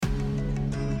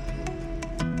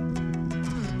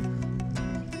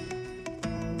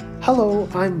Hello,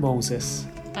 I'm Moses.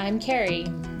 I'm Carrie.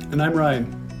 And I'm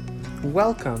Ryan.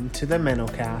 Welcome to the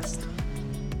Menocast.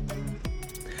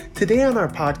 Today on our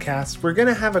podcast, we're going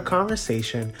to have a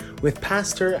conversation with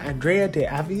Pastor Andrea de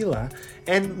Avila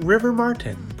and River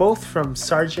Martin, both from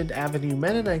Sargent Avenue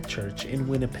Mennonite Church in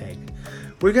Winnipeg.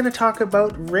 We're going to talk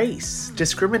about race,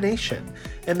 discrimination,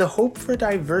 and the hope for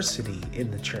diversity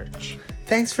in the church.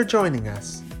 Thanks for joining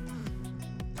us.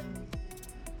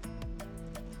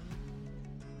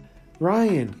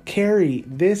 Ryan, Carrie,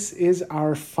 this is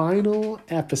our final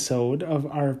episode of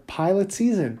our pilot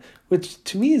season, which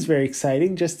to me is very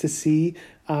exciting just to see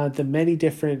the many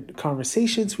different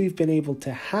conversations we've been able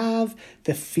to have,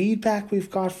 the feedback we've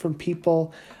got from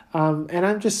people. And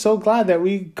I'm just so glad that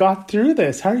we got through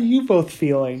this. How are you both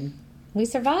feeling? We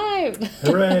survived.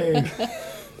 Hooray.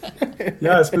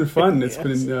 Yeah, it's been fun. It's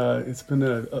been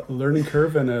a learning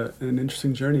curve and an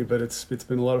interesting journey, but it's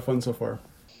been a lot of fun so far.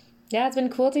 Yeah, it's been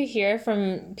cool to hear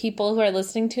from people who are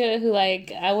listening to it who,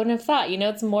 I wouldn't have thought,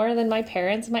 it's more than my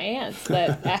parents and my aunts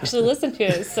that actually listen to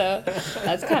it. So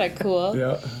that's kind of cool.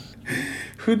 Yeah.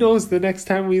 Who knows, the next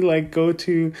time we go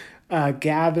to a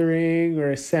gathering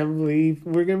or assembly,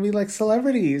 we're going to be like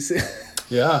celebrities.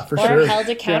 Yeah, for or sure. Or held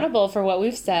accountable for what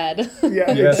we've said.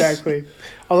 Yeah, yes. Exactly.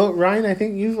 Although, Ryan, I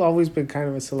think you've always been kind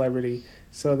of a celebrity.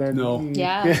 So then... No.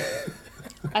 Yeah.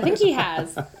 I think he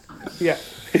has. Yeah,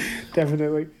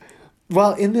 definitely.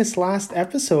 Well, in this last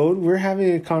episode, we're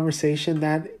having a conversation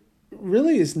that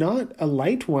really is not a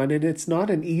light one, and it's not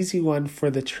an easy one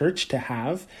for the church to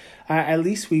have. At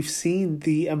least we've seen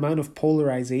the amount of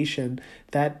polarization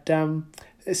that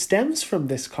stems from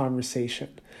this conversation.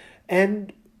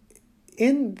 And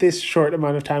in this short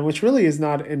amount of time, which really is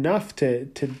not enough to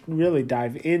really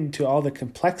dive into all the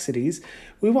complexities,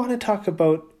 we want to talk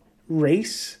about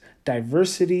race,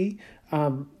 diversity,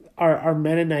 our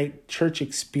Mennonite church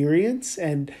experience,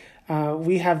 and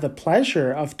we have the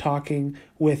pleasure of talking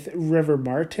with River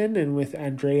Martin and with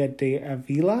Andrea de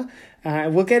Avila.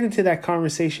 We'll get into that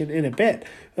conversation in a bit.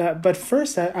 But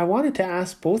first, I wanted to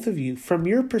ask both of you, from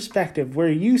your perspective,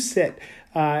 where you sit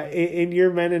in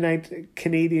your Mennonite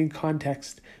Canadian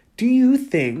context, do you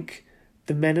think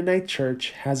the Mennonite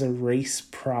church has a race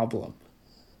problem?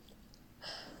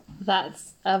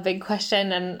 That's a big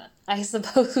question, and I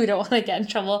suppose we don't want to get in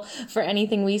trouble for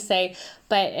anything we say,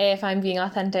 but if I'm being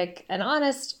authentic and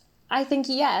honest, I think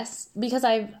yes, because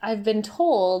I've been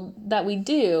told that we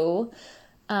do,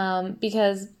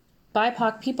 because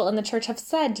BIPOC people in the church have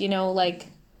said,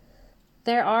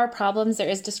 there are problems, there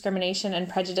is discrimination and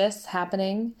prejudice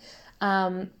happening,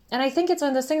 and I think it's one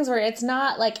of those things where it's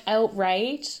not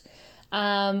outright,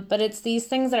 but it's these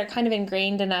things that are kind of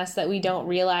ingrained in us that we don't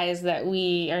realize that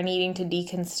we are needing to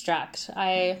deconstruct.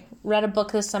 I read a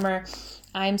book this summer,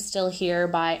 I'm Still Here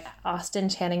by Austin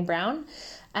Channing Brown.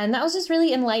 And that was just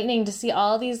really enlightening to see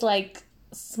all these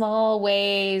small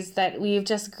ways that we've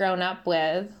just grown up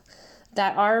with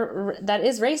that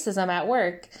is racism at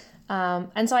work.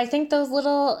 And so I think those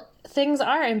little things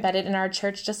are embedded in our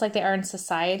church just like they are in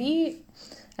society.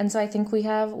 And so I think we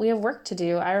have work to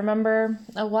do. I remember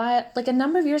a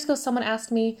number of years ago, someone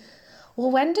asked me,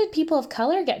 well, when did people of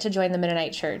color get to join the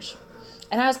Mennonite church?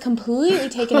 And I was completely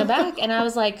taken aback. And I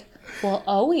was like, well,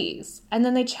 always. And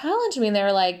then they challenged me and they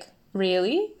were like,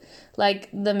 really? The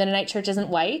Mennonite church isn't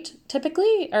white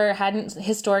typically, or hadn't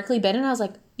historically been. And I was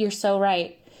like, you're so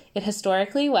right. It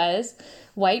historically was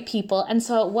white people. And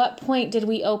so at what point did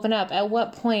we open up? At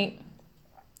what point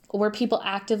were people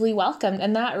actively welcomed?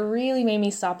 And that really made me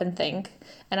stop and think.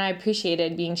 And I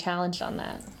appreciated being challenged on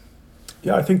that.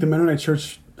 Yeah, I think the Mennonite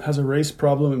church has a race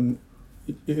problem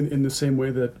in the same way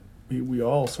that we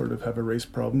all sort of have a race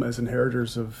problem as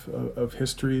inheritors of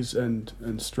histories and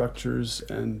structures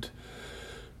and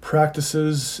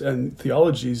practices and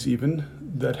theologies even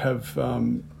that have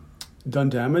done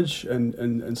damage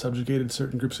and subjugated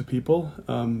certain groups of people.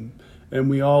 And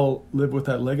we all live with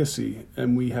that legacy,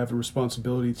 and we have a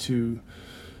responsibility to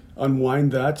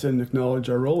unwind that and acknowledge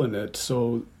our role in it.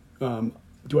 So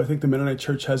do I think the Mennonite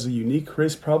church has a unique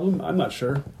race problem? I'm not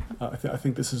sure. I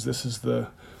think this is the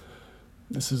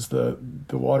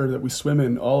water that we swim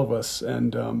in, all of us,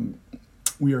 and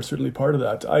we are certainly part of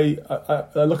that. I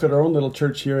look at our own little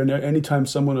church here, and anytime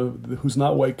someone who's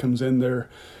not white comes in, they're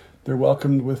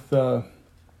welcomed with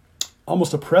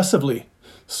almost oppressively.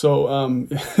 So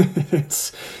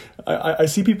I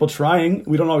see people trying.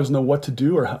 We don't always know what to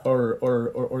do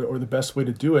or the best way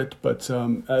to do it. But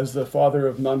as the father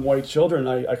of non-white children,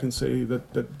 I can say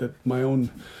that my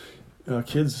own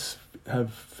kids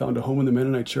have found a home in the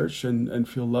Mennonite church and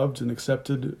feel loved and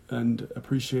accepted and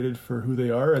appreciated for who they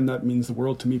are, and that means the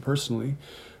world to me personally.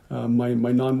 My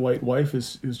non-white wife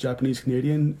who's Japanese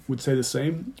Canadian would say the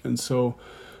same, and so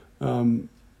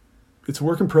it's a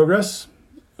work in progress.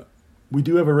 We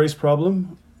do have a race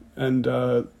problem, and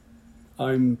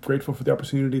I'm grateful for the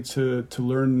opportunity to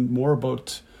learn more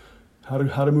about how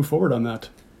to move forward on that.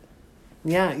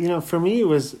 Yeah, for me it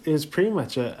was pretty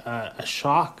much a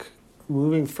shock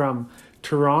moving from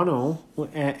Toronto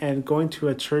and going to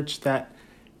a church that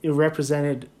it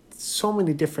represented so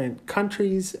many different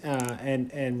countries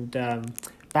and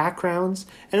backgrounds,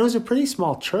 and it was a pretty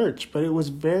small church, but it was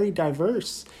very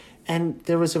diverse, and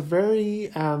there was a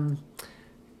very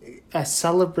a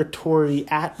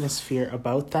celebratory atmosphere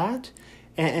about that,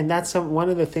 and that's one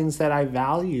of the things that I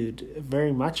valued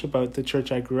very much about the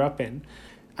church I grew up in.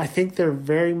 I think there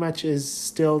very much is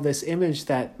still this image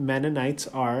that Mennonites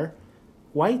are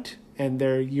white and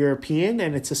they're European,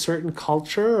 and it's a certain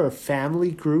culture or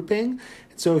family grouping.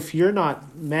 So if you're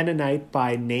not Mennonite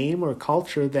by name or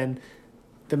culture, then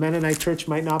the Mennonite church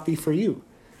might not be for you.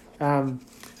 And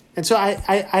so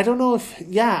I don't know if,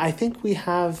 I think we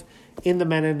have in the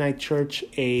Mennonite church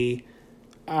a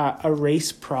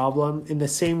race problem in the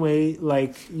same way,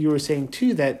 like you were saying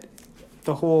too, that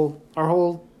our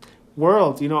whole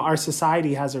world, our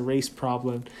society has a race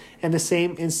problem, and the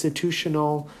same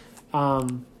institutional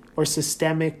or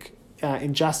systemic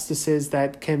injustices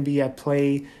that can be at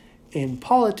play in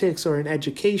politics or in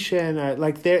education,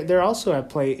 like they're also at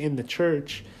play in the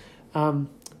church.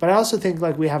 But I also think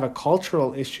like we have a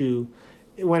cultural issue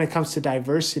when it comes to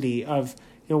diversity of,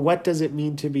 what does it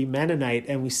mean to be Mennonite?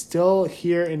 And we still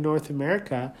here in North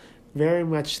America very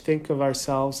much think of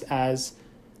ourselves as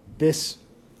this,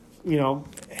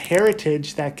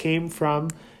 heritage that came from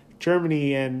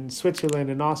Germany and Switzerland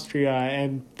and Austria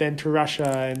and then to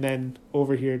Russia and then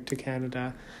over here to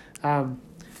Canada.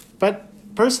 But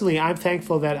personally, I'm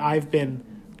thankful that I've been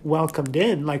welcomed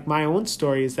in. Like my own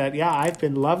story is that, I've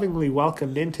been lovingly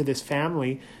welcomed into this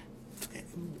family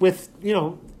with,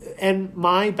 and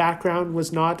my background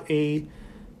wasn't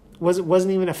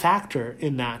even a factor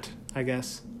in that, I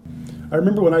guess. I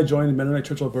remember when I joined Mennonite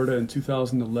Church Alberta in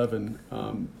 2011,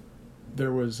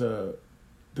 there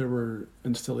were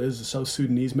and still is a South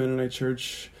Sudanese Mennonite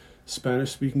church,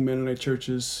 Spanish-speaking Mennonite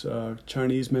churches,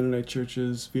 Chinese Mennonite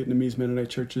churches, Vietnamese Mennonite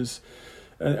churches,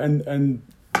 and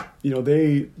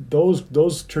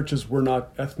those churches were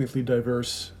not ethnically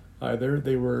diverse either.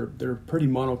 They're pretty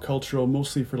monocultural,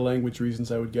 mostly for language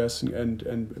reasons, I would guess,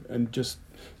 and just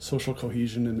social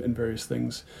cohesion and various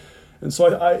things. And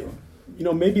so I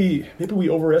maybe we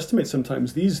overestimate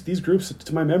sometimes. These groups,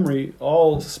 to my memory,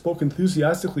 all spoke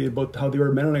enthusiastically about how they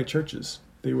were Mennonite churches.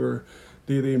 They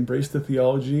embraced the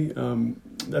theology.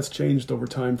 That's changed over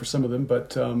time for some of them,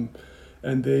 but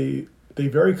and they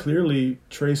very clearly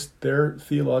traced their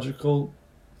theological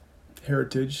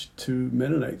heritage to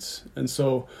Mennonites. And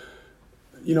so,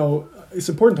 it's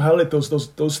important to highlight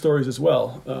those stories as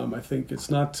well. I think it's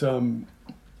not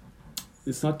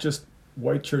just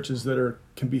white churches that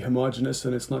can be homogenous,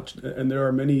 and there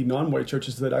are many non-white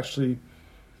churches that actually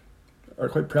are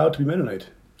quite proud to be Mennonite,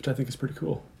 which I think is pretty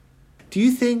cool. Do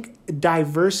you think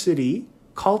diversity,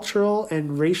 cultural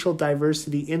and racial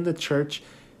diversity in the church,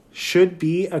 should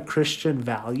be a Christian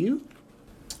value?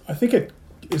 I think it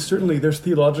is certainly. There's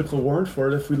theological warrant for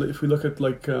it. If we look at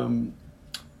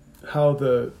how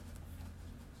the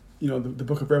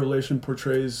book of Revelation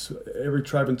portrays every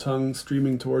tribe and tongue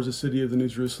streaming towards the city of the New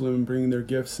Jerusalem and bringing their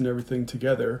gifts and everything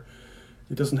together.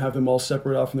 It doesn't have them all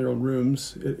separate off in their own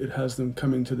rooms. It has them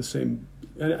coming to the same,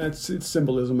 and it's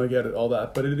symbolism, I get it, all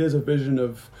that, but it is a vision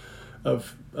of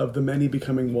the many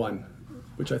becoming one,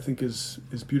 which I think is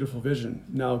beautiful vision.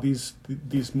 Now these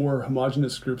more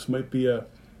homogenous groups might be a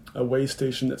way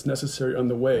station that's necessary on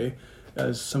the way,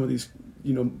 as some of these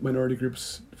minority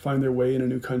groups find their way in a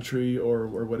new country or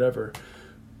whatever.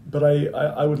 But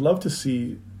I would love to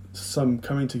see some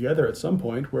coming together at some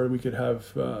point where we could have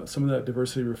some of that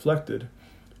diversity reflected.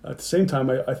 At the same time,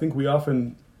 I think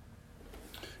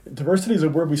diversity is a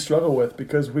word we struggle with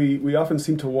because we often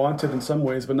seem to want it in some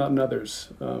ways, but not in others.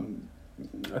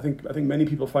 I think many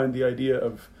people find the idea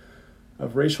of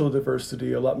racial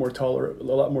diversity a lot more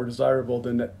desirable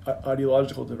than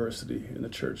ideological diversity in the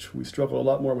church. We struggle a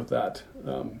lot more with that.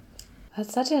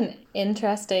 That's such an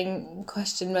interesting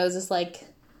question, Moses.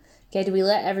 Okay, do we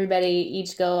let everybody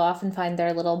each go off and find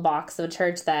their little box of a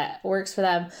church that works for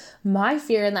them? My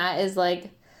fear in that is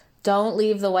don't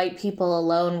leave the white people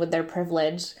alone with their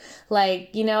privilege.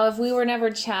 If we were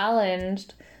never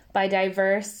challenged by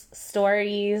diverse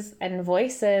stories and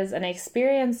voices and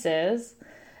experiences,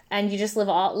 and you just leave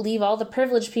all the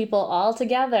privileged people all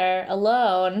together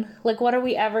alone, like, what are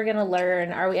we ever going to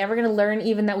learn? Are we ever going to learn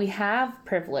even that we have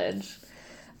privilege?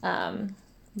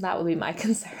 That would be my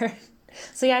concern.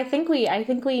 So yeah, I think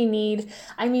we need,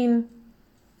 I mean,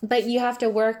 but you have to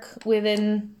work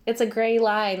within, it's a gray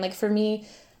line. Like for me,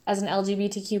 as an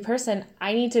LGBTQ person,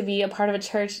 I need to be a part of a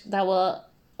church that will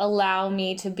allow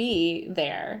me to be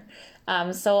there.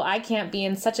 So I can't be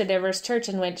in such a diverse church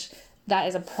in which that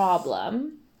is a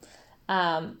problem.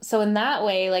 So in that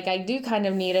way, like, I do kind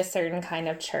of need a certain kind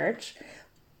of church,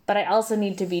 but I also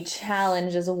need to be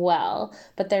challenged as well.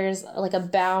 But there's like a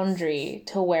boundary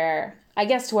to where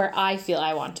I feel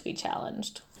I want to be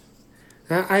challenged.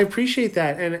 I appreciate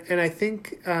that. And I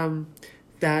think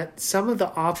that some of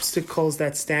the obstacles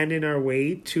that stand in our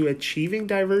way to achieving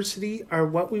diversity are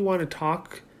what we want to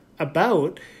talk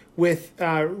about with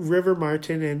River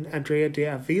Martin and Andrea de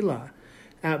Avila.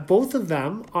 Both of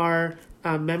them are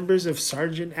members of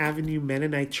Sargent Avenue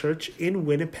Mennonite Church in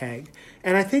Winnipeg.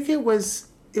 And I think it was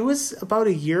about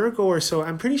a year ago or so,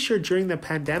 I'm pretty sure during the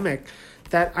pandemic,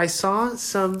 that I saw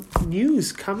some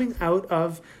news coming out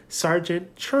of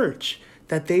Sargent Church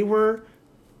that they were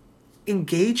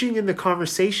engaging in the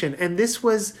conversation. And this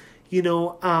was,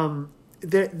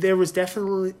 there was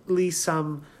definitely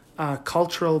some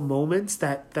cultural moments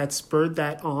that spurred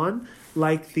that on,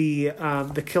 like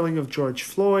the killing of George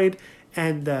Floyd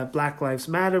and the Black Lives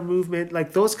Matter movement.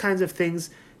 Like, those kinds of things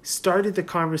started the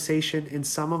conversation in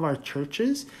some of our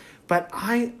churches. But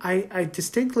I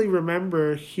distinctly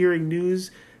remember hearing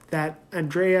news that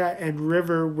Andrea and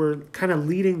River were kind of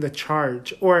leading the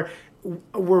charge, or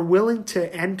were willing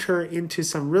to enter into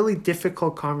some really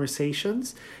difficult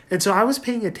conversations. And so I was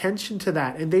paying attention to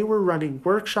that. And they were running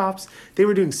workshops. They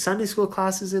were doing Sunday school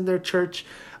classes in their church.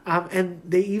 And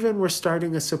they even were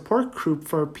starting a support group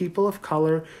for people of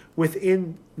color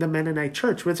within the Mennonite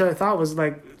church, which I thought was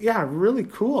like, yeah, really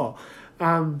cool.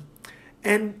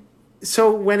 And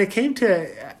so when it came to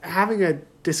having a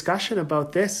discussion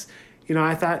about this,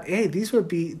 I thought, hey, these would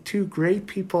be two great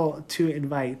people to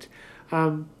invite.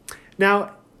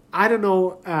 Now, I don't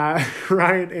know,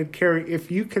 Ryan and Carrie, if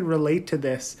you can relate to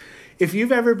this. If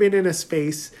you've ever been in a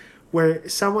space where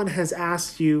someone has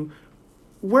asked you,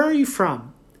 where are you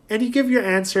from? And you give your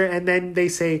answer, and then they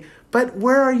say, but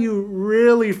where are you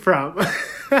really from?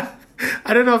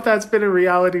 I don't know if that's been a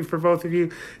reality for both of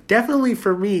you. Definitely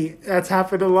for me, that's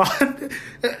happened a lot.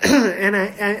 And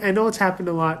I know it's happened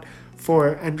a lot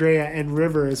for Andrea and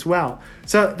River as well.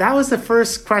 So that was the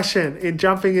first question in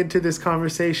jumping into this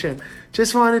conversation.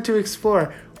 Just wanted to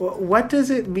explore, what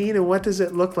does it mean and what does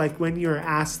it look like when you're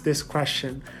asked this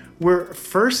question? We're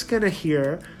first going to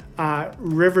hear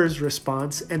River's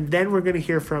response, and then we're going to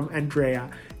hear from Andrea,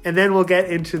 and then we'll get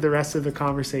into the rest of the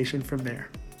conversation from there.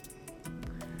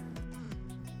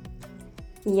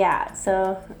 Yeah,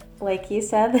 so like you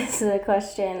said, this is a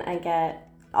question I get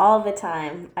all the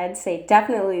time. I'd say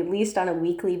definitely at least on a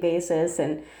weekly basis,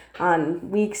 and on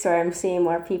weeks where I'm seeing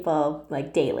more people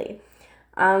like daily.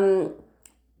 And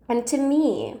to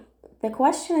me, the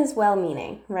question is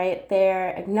well-meaning, right? They're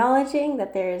acknowledging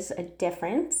that there's a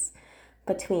difference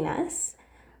between us.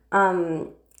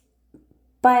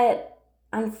 But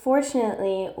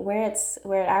unfortunately, where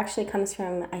it actually comes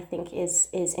from, I think, is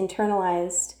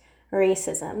internalized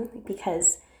racism,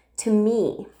 because to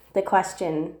me, the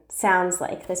question sounds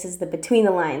like, this is the between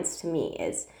the lines to me,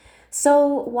 is, so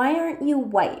why aren't you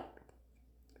white,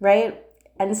 right?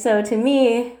 And so to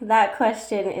me, that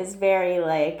question is very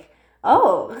like,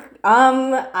 oh,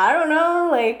 I don't know,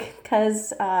 like,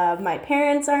 because my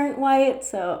parents aren't white,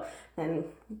 so then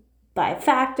by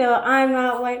facto, I'm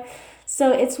not white.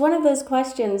 So it's one of those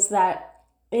questions that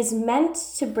is meant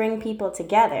to bring people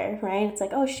together, right? It's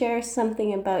like, oh, share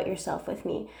something about yourself with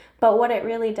me. But what it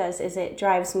really does is it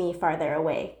drives me farther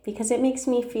away, because it makes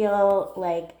me feel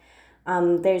like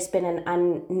there's been an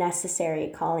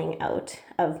unnecessary calling out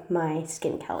of my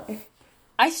skin color.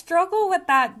 I struggle with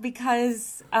that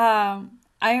because I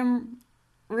am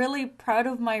really proud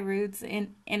of my roots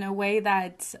in a way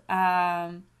that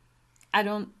I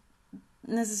don't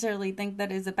necessarily think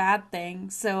that is a bad thing.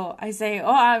 So I say,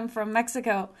 oh, I'm from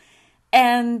Mexico.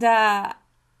 And the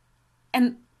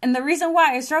reason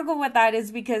why I struggle with that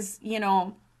is because,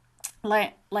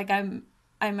 like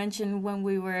I mentioned when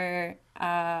we were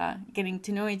getting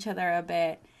to know each other a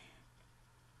bit,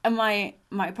 and my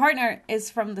partner is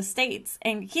from the States,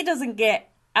 and he doesn't get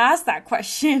asked that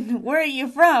question, where are you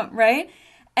from, right?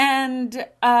 And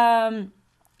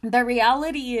the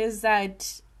reality is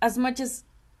that as much as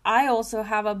I also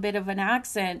have a bit of an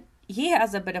accent, he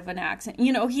has a bit of an accent.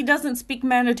 You know, he doesn't speak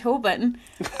Manitoban.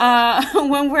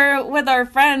 When we're with our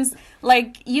friends,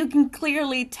 like, you can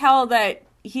clearly tell that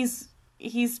he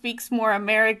speaks more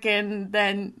American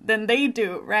than they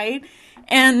do, right?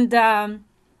 And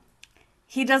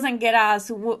he doesn't get asked,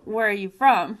 where are you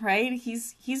from, right?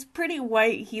 He's pretty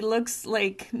white. He looks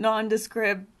like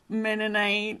nondescript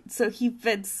Mennonite, so he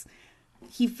fits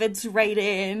right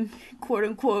in, quote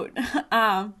unquote.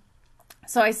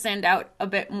 So I stand out a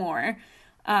bit more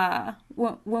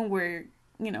when we're,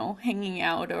 you know, hanging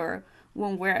out, or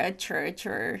when we're at church,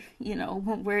 or, you know,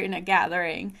 when we're in a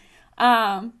gathering.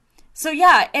 So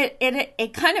yeah,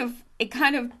 it kind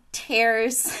of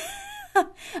tears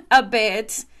a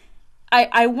bit.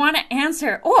 I want to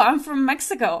answer, oh, I'm from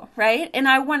Mexico, right? And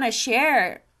I want to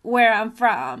share where I'm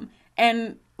from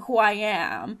and who I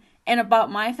am, and about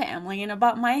my family, and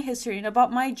about my history, and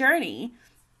about my journey.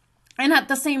 And at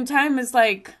the same time, it's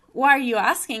like, why are you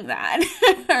asking that?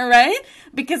 Right?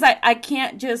 Because I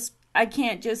can't just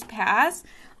pass.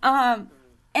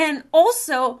 And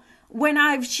also, when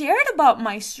I've shared about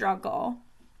my struggle,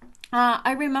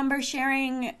 I remember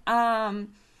sharing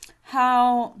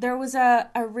how there was a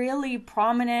really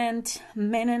prominent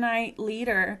Mennonite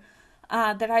leader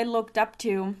that I looked up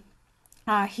to.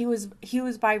 He was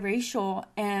biracial,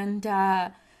 and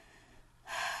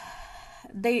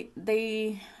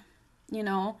they you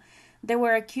know, they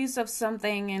were accused of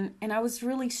something, and I was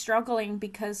really struggling,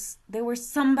 because they were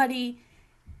somebody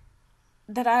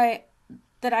that I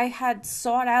had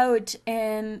sought out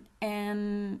and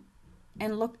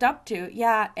looked up to.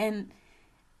 Yeah, and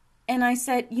I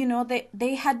said, you know,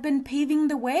 they had been paving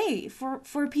the way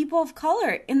for people of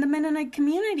color in the Mennonite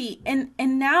community. And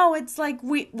now it's like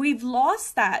we've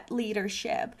lost that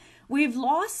leadership. We've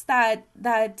lost that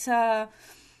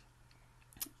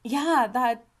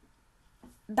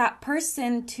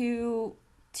person to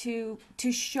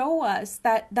show us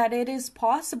that it is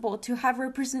possible to have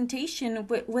representation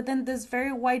within this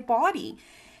very white body.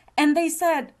 And they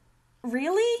said,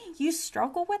 really? You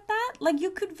struggle with that? Like,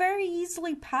 you could very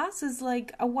easily pass as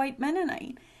like a white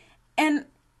Mennonite. And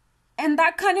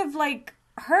that kind of like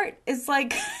hurt. It's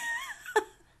like,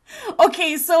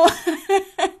 okay, so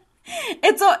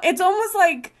it's almost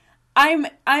like I'm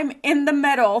in the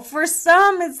middle. For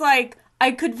some, it's like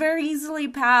I could very easily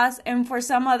pass, and for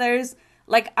some others,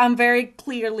 like, I'm very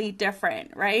clearly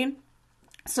different, right?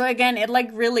 So again, it like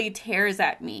really tears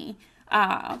at me.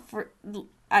 I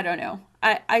don't know.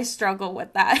 I struggle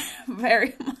with that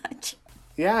very much.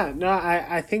 Yeah, no,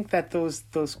 I think that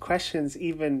those questions,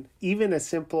 even as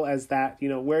simple as that, you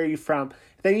know, where are you from?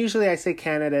 Then usually I say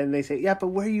Canada, and they say, yeah, but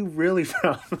where are you really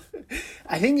from?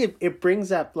 I think it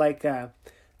brings up like an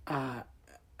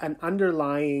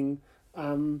underlying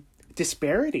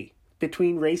disparity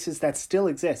between races that still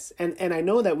exists. And I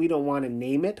know that we don't want to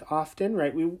name it often,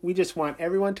 right? We just want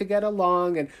everyone to get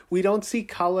along, and we don't see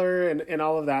color and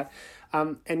all of that.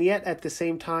 And yet at the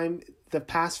same time, the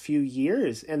past few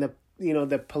years and the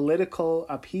political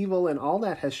upheaval and all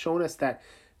that has shown us that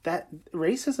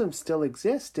racism still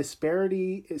exists,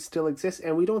 disparity still exists,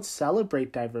 and we don't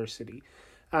celebrate diversity.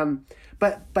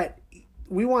 But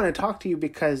we want to talk to you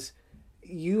because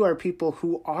you are people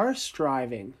who are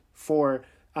striving for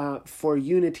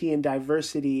unity and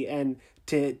diversity, and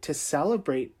to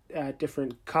celebrate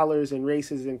different colors and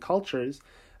races and cultures.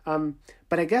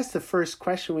 But I guess the first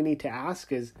question we need to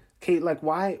ask is, Kate, like,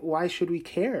 why should we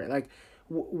care? Like,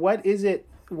 what is it?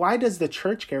 Why does the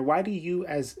church care? Why do you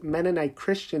as Mennonite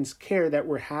Christians care that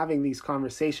we're having these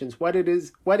conversations? What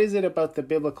is it about the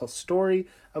biblical story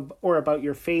or about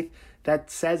your faith that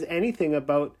says anything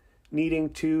about needing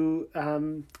to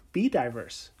be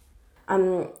diverse?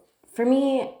 For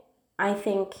me, I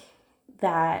think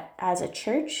that as a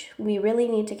church, we really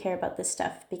need to care about this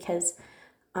stuff, because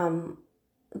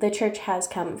the church has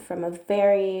come from a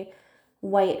very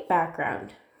white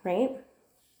background, right?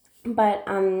 But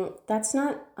that's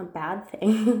not a bad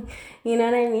thing. You know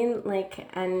what I mean? Like,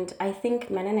 and I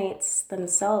think Mennonites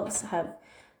themselves have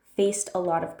faced a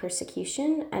lot of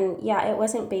persecution. And yeah, it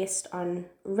wasn't based on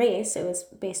race, it was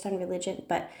based on religion.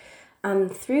 But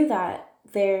through that,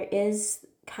 there is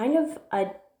kind of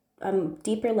a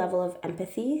deeper level of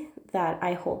empathy that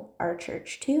I hold our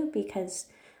church to, because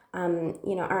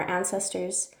our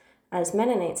ancestors as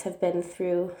Mennonites have been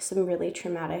through some really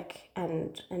traumatic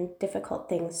and difficult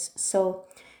things. So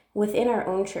within our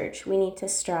own church, we need to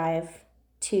strive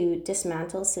to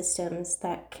dismantle systems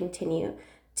that continue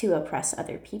to oppress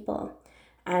other people.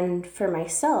 And for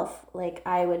myself, like,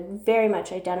 I would very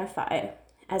much identify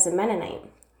as a Mennonite,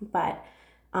 but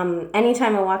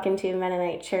anytime I walk into a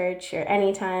Mennonite church, or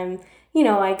anytime,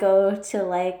 I go to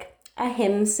like a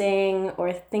hymn sing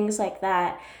or things like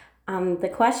that,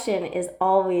 the question is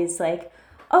always like,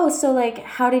 oh, so like,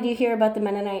 how did you hear about the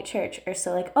Mennonite church? Or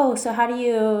so like, oh, so how do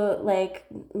you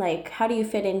how do you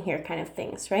fit in here, kind of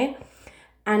things, right?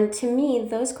 And to me,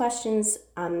 those questions,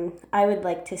 I would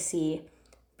like to see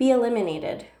be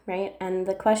eliminated, right? And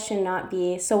the question not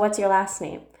be, so what's your last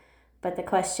name? But the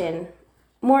question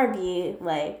more be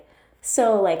like,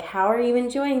 so like, how are you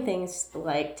enjoying things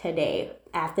like today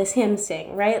at this hymn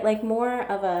sing, right? Like more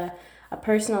of a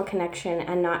personal connection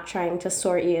and not trying to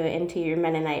sort you into your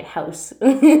Mennonite house.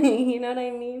 You know what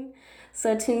I mean?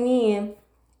 So to me,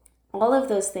 all of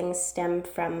those things stem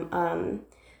from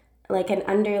like an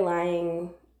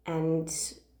underlying and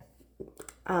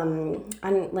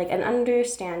like an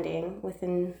understanding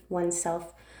within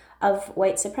oneself of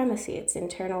white supremacy. It's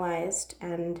internalized,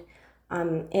 and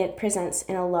it presents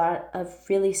in a lot of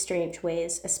really strange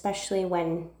ways, especially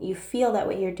when you feel that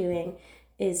what you're doing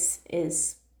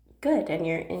is good, and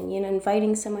you're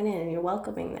inviting someone in and you're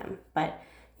welcoming them, but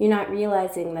you're not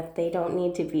realizing that they don't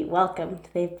need to be welcomed.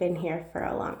 They've been here for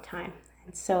a long time.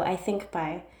 And so I think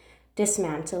by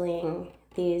dismantling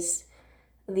these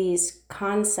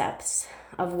concepts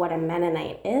of what a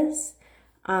Mennonite is,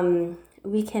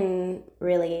 we can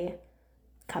really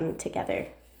come together.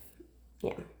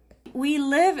 Yeah. We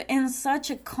live in such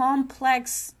a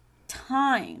complex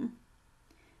time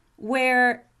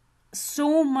where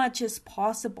so much is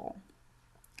possible.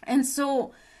 And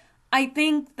so I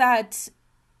think that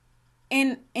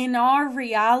in our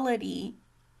reality,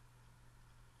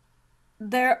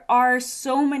 there are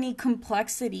so many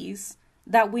complexities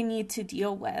that we need to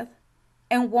deal with.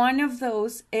 And one of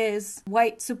those is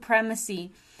white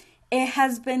supremacy. It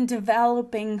has been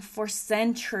developing for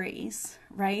centuries,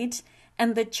 right?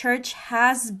 And the church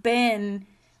has been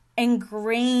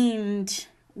ingrained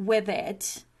with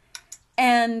it.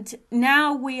 And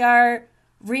now we are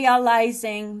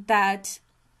realizing that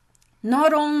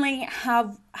not only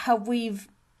have we've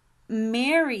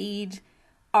married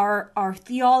our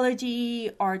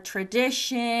theology, our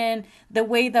tradition, the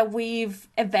way that we've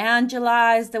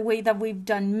evangelized, the way that we've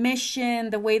done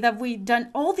mission, the way that we've done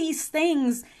all these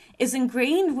things is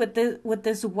ingrained with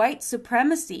this white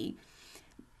supremacy.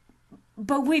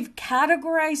 But we've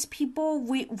categorized people,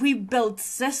 we've built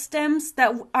systems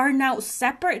that are now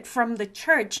separate from the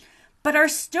church, but are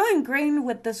still ingrained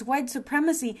with this white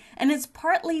supremacy. And it's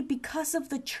partly because of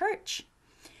the church.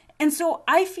 And so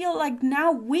I feel like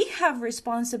now we have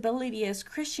responsibility as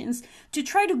Christians to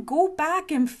try to go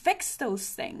back and fix those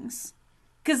things,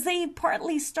 because they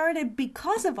partly started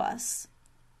because of us.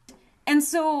 And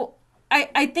so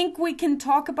I think we can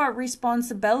talk about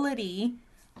responsibility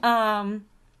and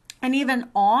even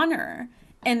honor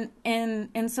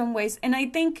in some ways. And I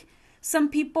think some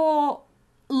people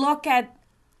look at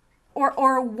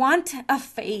or want a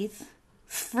faith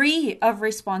free of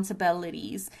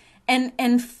responsibilities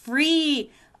and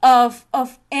free of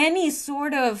any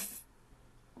sort of,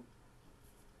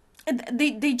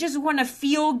 they just want to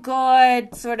feel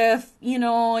good, sort of,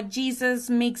 Jesus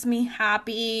makes me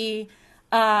happy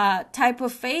type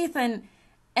of faith.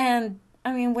 And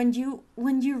I mean, when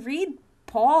you read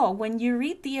Paul, when you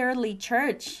read the early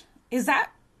church, is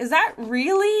that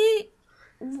really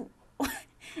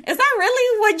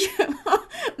what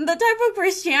the type of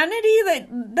Christianity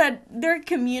that they're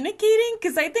communicating?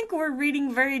 Because I think we're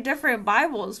reading very different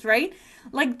Bibles, right?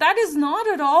 Like, that is not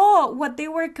at all what they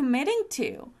were committing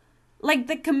to. Like,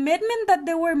 the commitment that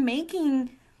they were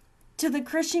making to the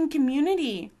Christian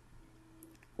community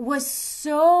was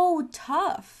so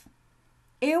tough.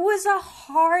 It was a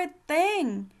hard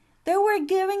thing. They were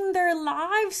giving their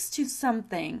lives to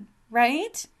something,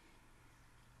 right?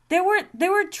 They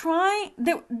were trying.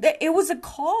 It was a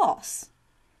cause,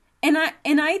 and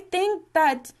I think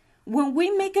that when we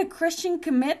make a Christian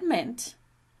commitment,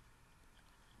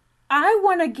 I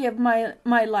want to give my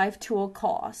life to a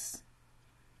cause,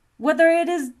 whether it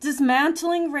is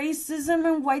dismantling racism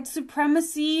and white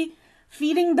supremacy,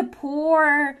 feeding the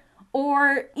poor,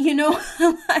 or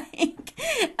like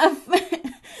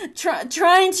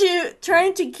trying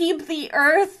to keep the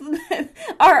earth,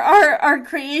 our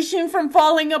creation, from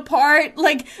falling apart,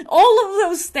 like all of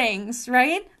those things,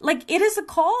 right? Like, it is a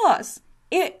cause.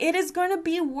 It is going to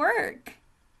be work.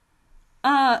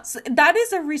 So that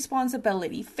is a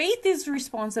responsibility. Faith is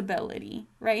responsibility,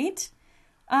 right?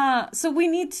 So we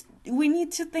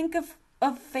need to think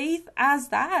of faith as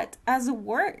that, as a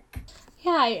work.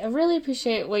 Yeah, I really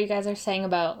appreciate what you guys are saying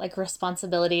about like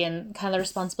responsibility and kind of the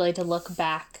responsibility to look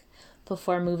back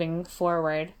before moving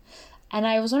forward. And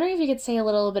I was wondering if you could say a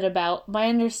little bit about, my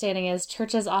understanding is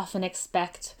churches often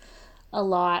expect a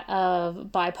lot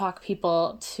of BIPOC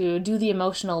people to do the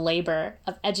emotional labor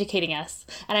of educating us.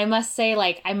 And I must say,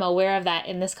 like, I'm aware of that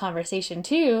in this conversation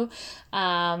too,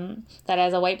 that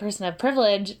as a white person of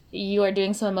privilege, you are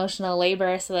doing some emotional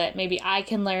labor so that maybe I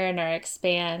can learn or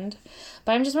expand.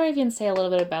 But I'm just wondering if you can say a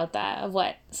little bit about that, of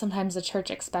what sometimes the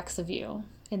church expects of you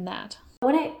in that.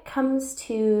 When it comes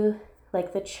to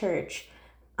like the church,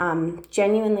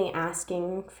 genuinely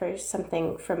asking for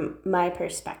something from my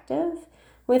perspective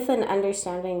with an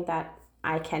understanding that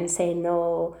I can say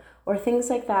no or things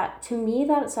like that, to me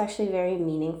that's actually very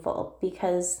meaningful,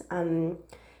 because in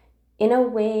a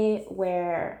way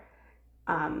where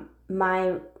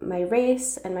my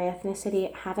race and my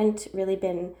ethnicity haven't really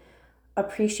been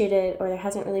appreciated, or there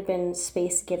hasn't really been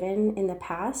space given in the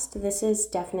past, this is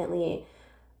definitely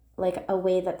like a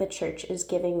way that the church is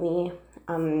giving me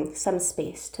some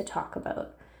space to talk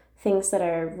about things that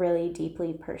are really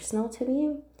deeply personal to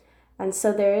me. And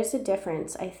so there is a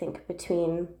difference, I think,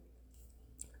 between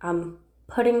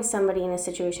putting somebody in a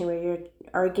situation where you're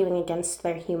arguing against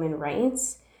their human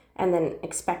rights and then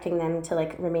expecting them to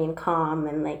like remain calm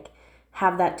and like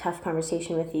have that tough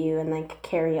conversation with you and like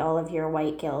carry all of your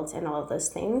white guilt and all of those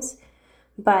things.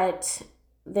 But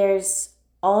there's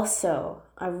also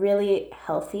a really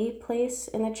healthy place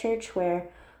in the church where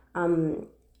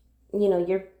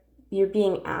you're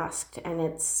being asked,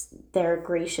 and they're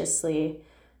graciously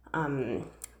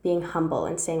being humble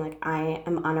and saying like, I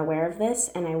am unaware of this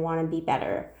and I want to be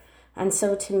better. And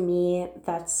so to me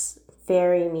that's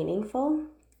very meaningful.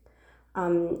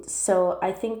 So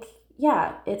I think,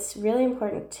 yeah, it's really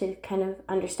important to kind of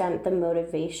understand the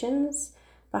motivations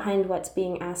behind what's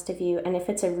being asked of you, and if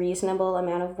it's a reasonable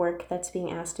amount of work that's being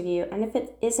asked of you, and if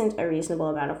it isn't a reasonable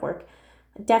amount of work,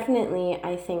 definitely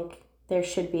I think there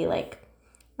should be like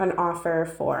an offer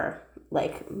for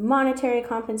like monetary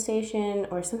compensation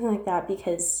or something like that,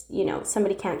 because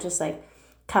somebody can't just like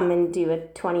come and do a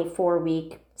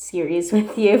 24-week series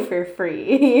with you for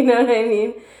free. You know what I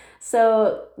mean?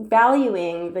 So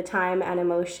valuing the time and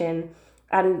emotion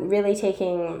and really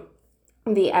taking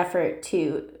the effort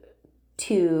to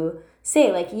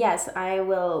say like, yes, I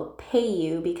will pay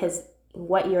you because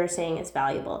what you're saying is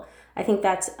valuable. I think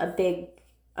that's a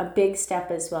big step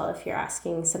as well if you're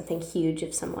asking something huge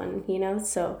of someone,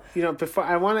 so before,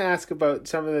 I want to ask about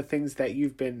some of the things that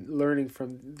you've been learning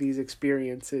from these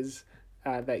experiences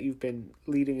that you've been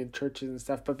leading in churches and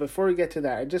stuff. But before we get to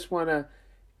that, I just want to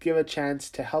give a chance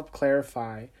to help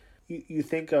clarify. You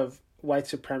think of white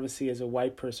supremacy as a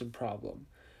white person problem,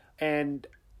 and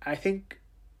I think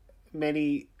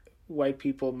many white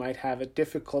people might have a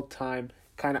difficult time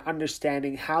kind of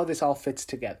understanding how this all fits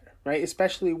together, right?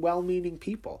 Especially well-meaning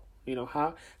people.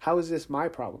 How is this my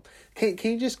problem? Can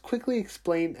you just quickly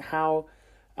explain how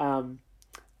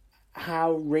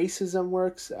racism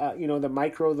works? The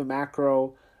micro, the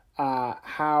macro,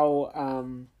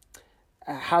 how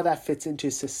that fits into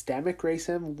systemic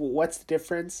racism. What's the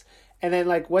difference? And then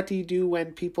like, what do you do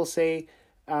when people say,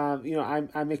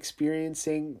 I'm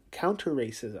experiencing counter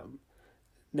racism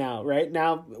now, right?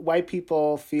 Now white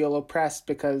people feel oppressed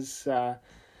because their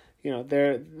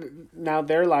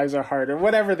lives are hard, or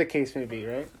whatever the case may be,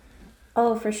 right?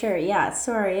 Oh, for sure. Yeah.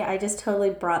 Sorry. I just totally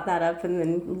brought that up and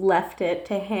then left it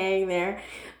to hang there.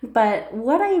 But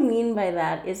what I mean by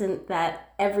that isn't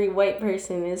that every white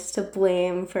person is to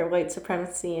blame for white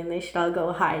supremacy and they should all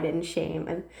go hide in shame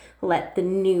and let the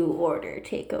new order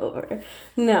take over.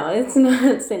 No, it's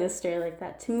not sinister like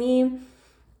that. To me,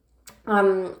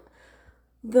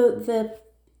 the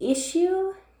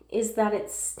issue is that it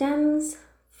stems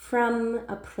from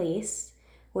a place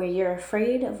where you're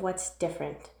afraid of what's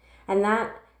different. And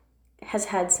that has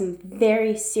had some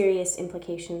very serious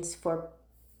implications for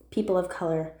people of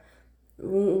color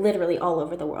literally all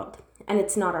over the world. And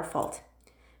it's not our fault,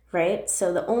 right?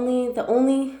 So the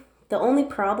only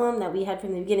problem that we had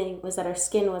from the beginning was that our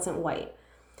skin wasn't white.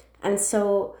 And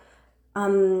so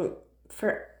for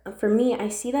me, I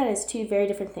see that as two very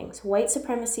different things. White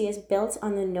supremacy is built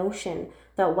on the notion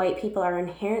that white people are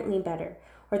inherently better,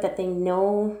 or that they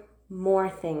know more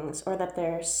things, or that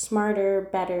they're smarter,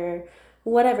 better,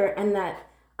 whatever, and that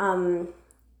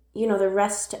the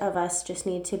rest of us just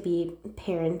need to be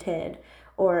parented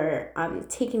or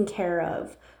taken care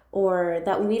of, or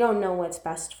that we don't know what's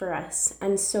best for us.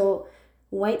 And so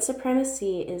white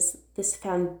supremacy is this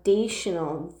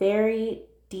foundational, very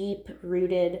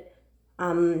deep-rooted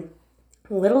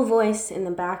little voice in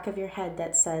the back of your head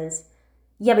that says,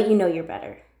 yeah, but you're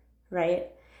better, right?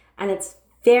 And it's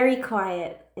very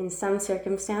quiet in some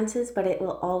circumstances, but it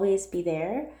will always be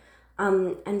there.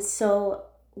 And so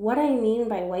what I mean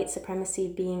by white supremacy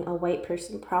being a white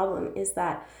person problem is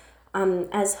that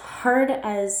As hard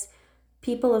as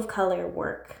people of color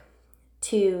work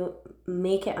to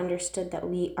make it understood that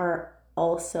we are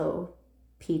also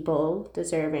people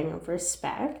deserving of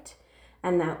respect,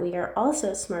 and that we are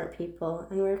also smart people,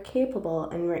 and we're capable,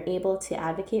 and we're able to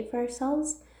advocate for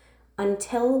ourselves,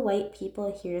 until white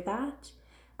people hear that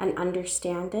and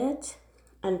understand it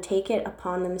and take it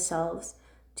upon themselves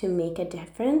to make a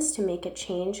difference, to make a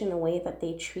change in the way that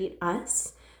they treat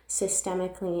us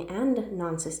systemically and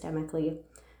non-systemically,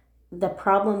 the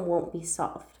problem won't be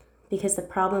solved, because the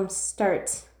problem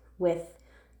starts with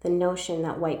the notion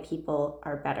that white people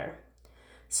are better.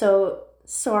 So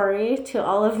sorry to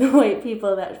all of the white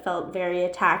people that felt very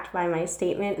attacked by my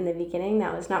statement in the beginning.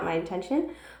 That was not my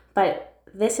intention, but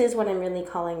this is what I'm really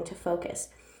calling to focus.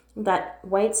 That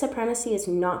white supremacy is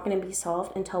not going to be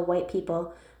solved until white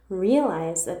people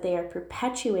realize that they are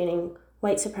perpetuating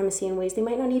white supremacy in ways they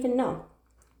might not even know.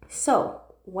 So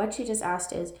what you just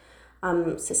asked is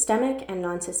systemic and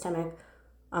non-systemic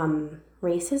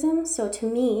racism. So to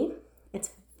me,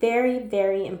 it's very,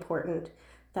 very important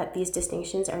that these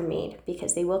distinctions are made,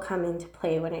 because they will come into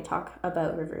play when I talk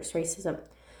about reverse racism.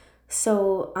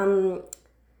 So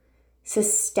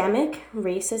systemic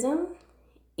racism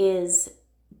is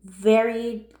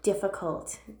very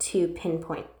difficult to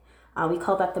pinpoint. We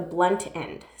call that the blunt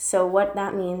end. So what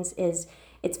that means is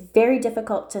it's very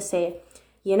difficult to say,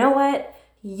 you know what,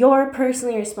 you're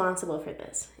personally responsible for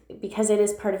this, because it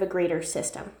is part of a greater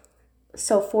system.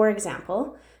 So for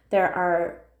example, there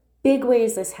are big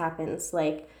ways this happens,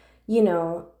 like,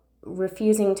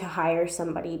 refusing to hire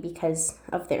somebody because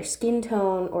of their skin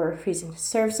tone, or refusing to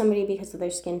serve somebody because of their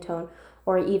skin tone,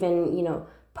 or even,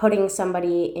 putting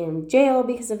somebody in jail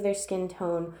because of their skin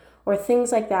tone, or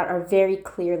things like that are very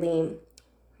clearly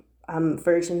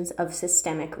versions of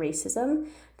systemic racism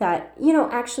that,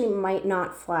 actually might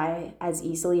not fly as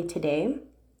easily today.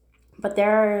 But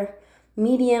there are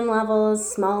medium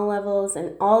levels, small levels,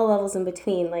 and all levels in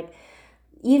between. Like,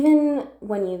 even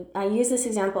when I use this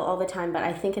example all the time, but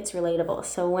I think it's relatable.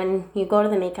 So when you go to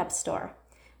the makeup store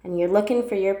and you're looking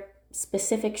for your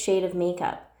specific shade of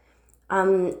makeup,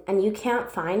 and you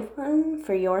can't find one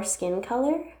for your skin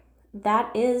color,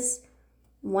 that is,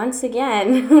 once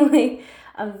again, like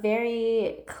a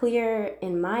very clear,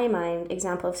 in my mind,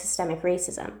 example of systemic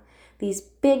racism. These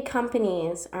big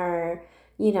companies are,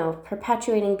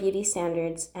 perpetuating beauty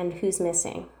standards, and who's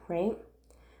missing, right?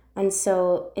 And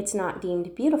so it's not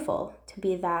deemed beautiful to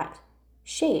be that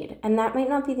shade. And that might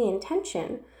not be the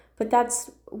intention, but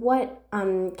that's what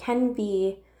can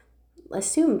be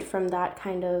assumed from that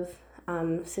kind of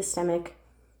systemic,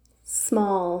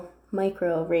 small,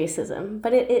 micro racism.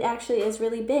 But it actually is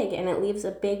really big, and it leaves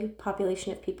a big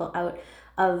population of people out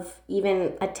of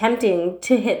even attempting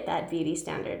to hit that beauty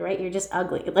standard, right? You're just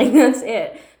ugly. Like, that's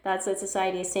it. That's what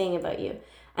society is saying about you.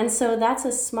 And so that's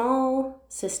a small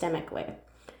systemic way.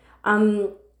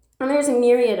 And there's a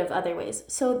myriad of other ways.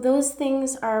 So those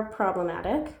things are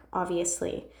problematic,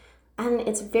 obviously. And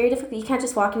it's very difficult. You can't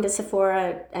just walk into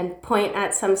Sephora and point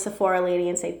at some Sephora lady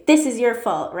and say, this is your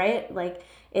fault, right? Like,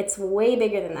 it's way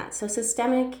bigger than that. So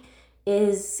systemic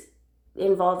is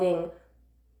involving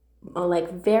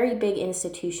like very big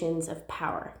institutions of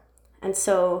power. And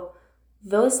so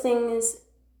those things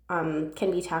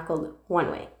can be tackled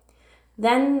one way.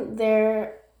 Then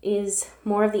there is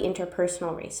more of the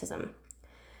interpersonal racism.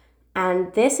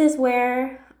 And this is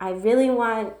where I really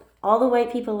want all the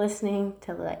white people listening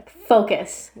to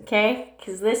focus, okay?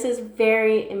 Because this is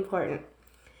very important.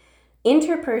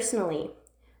 Interpersonally,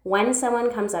 when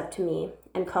someone comes up to me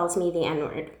and calls me the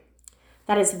N-word,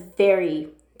 that is very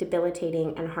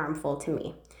debilitating and harmful to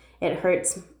me. It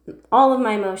hurts all of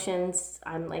my emotions.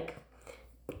 I'm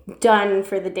done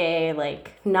for the day,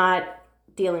 not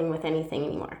dealing with anything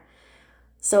anymore.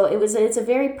 So it's a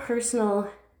very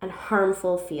personal and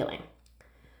harmful feeling.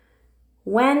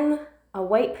 When a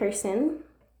white person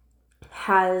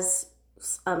has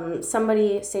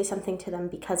somebody say something to them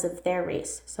because of their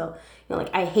race, so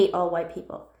I hate all white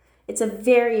people, it's a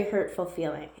very hurtful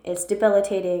feeling. It's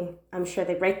debilitating. I'm sure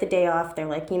they break the day off. They're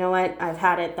like, you know what, I've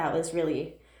had it. That was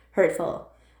really hurtful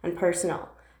and personal,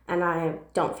 and I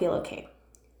don't feel okay.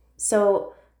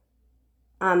 So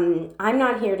I'm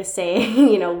not here to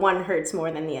say, one hurts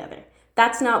more than the other.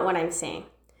 That's not what I'm saying.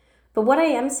 But what I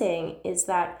am saying is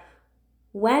that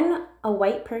when a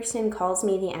white person calls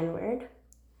me the N-word,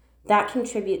 that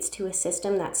contributes to a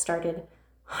system that started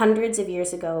hundreds of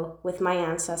years ago with my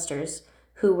ancestors,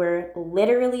 who were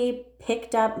literally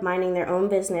picked up minding their own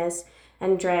business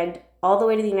and dragged all the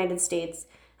way to the United States,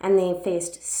 and they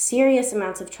faced serious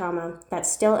amounts of trauma that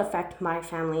still affect my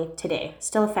family today,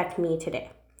 still affect me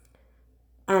today.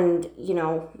 And,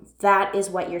 that is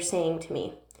what you're saying to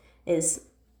me, is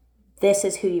this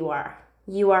is who you are.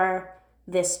 You are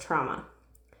this trauma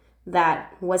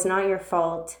that was not your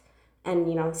fault,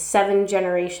 and 7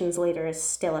 generations later is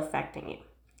still affecting you,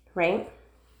 right?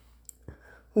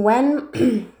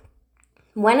 When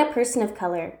when a person of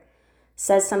color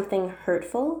says something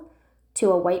hurtful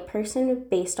to a white person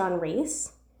based on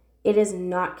race, it is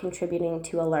not contributing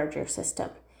to a larger system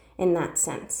in that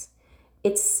sense.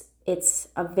 It's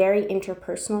a very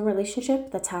interpersonal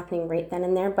relationship that's happening right then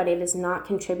and there, but it is not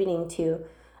contributing to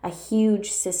a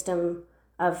huge system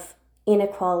of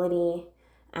inequality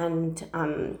and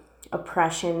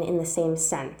oppression in the same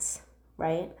sense,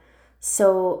 right?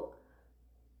 So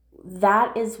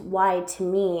that is why, to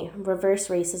me, reverse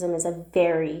racism is a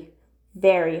very,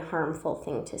 very harmful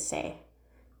thing to say,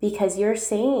 because you're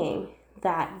saying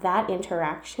that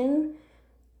interaction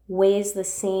weighs the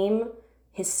same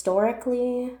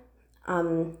historically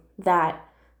that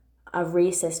a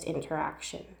racist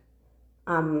interaction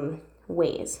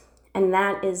weighs. And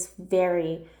that is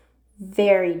very,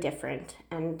 very different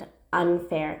and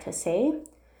unfair to say.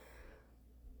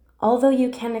 Although you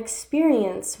can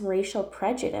experience racial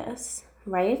prejudice,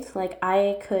 right? Like,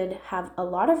 I could have a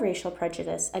lot of racial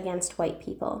prejudice against white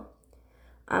people.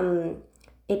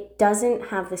 It doesn't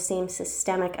have the same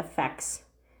systemic effects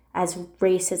as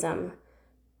racism,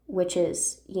 which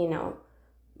is,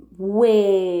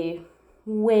 way,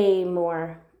 way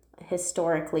more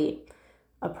historically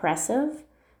oppressive.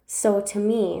 So to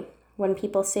me, when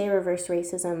people say reverse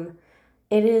racism,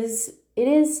 it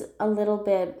is a little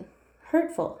bit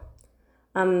hurtful.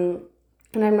 And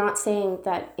I'm not saying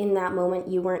that in that moment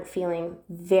you weren't feeling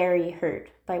very hurt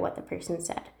by what the person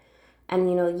said. And,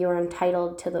 you're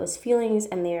entitled to those feelings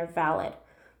and they are valid.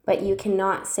 But you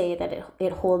cannot say that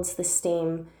it holds the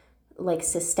same,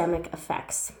 systemic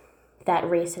effects that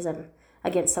racism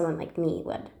against someone like me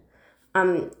would.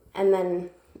 And then,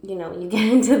 you get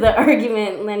into the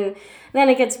argument, and then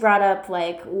it gets brought up,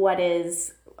 what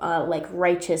is,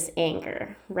 righteous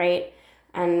anger, right?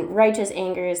 And righteous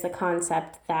anger is the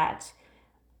concept that,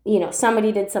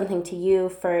 somebody did something to you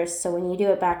first, so when you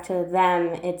do it back to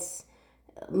them, it's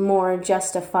more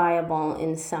justifiable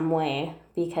in some way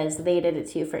because they did it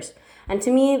to you first. And to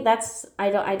me,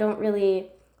 I don't really,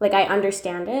 I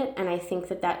understand it, and I think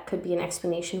that could be an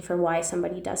explanation for why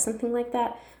somebody does something like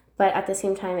that. But at the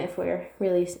same time, if we're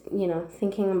really,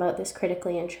 thinking about this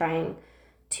critically and trying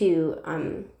to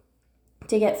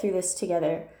get through this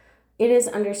together, it is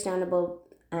understandable,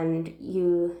 and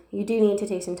you do need to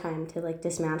take some time to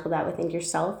dismantle that within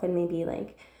yourself and maybe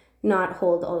not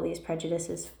hold all these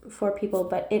prejudices for people.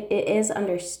 But it is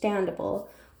understandable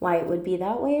why it would be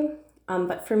that way.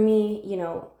 But for me,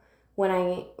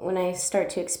 when I start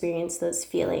to experience those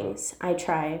feelings, I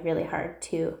try really hard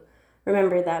to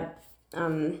remember that,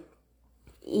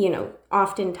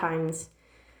 oftentimes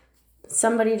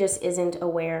somebody just isn't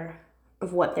aware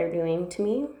of what they're doing to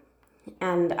me,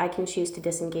 and I can choose to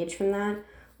disengage from that,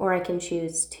 or I can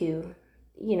choose to,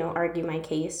 argue my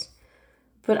case.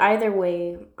 But either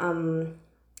way,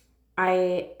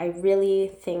 I really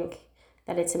think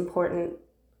that it's important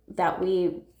that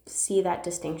we see that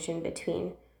distinction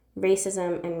between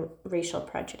racism and racial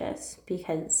prejudice,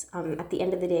 because at the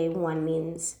end of the day, one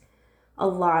means a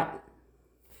lot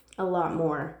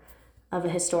more of a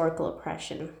historical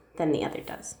oppression than the other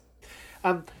does.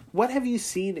 What have you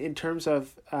seen in terms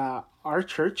of our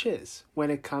churches when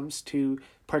it comes to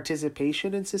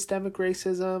participation in systemic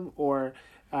racism or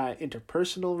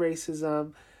interpersonal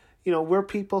racism? We're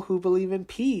people who believe in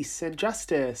peace and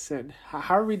justice, and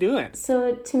how are we doing?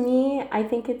 So to me, I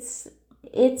think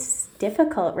it's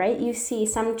difficult, right? You see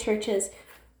some churches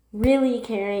really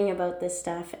caring about this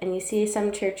stuff, and you see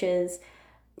some churches,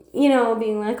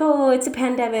 being like, oh, it's a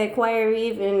pandemic, why are we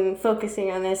even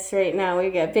focusing on this right now? We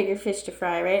got bigger fish to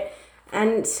fry, right?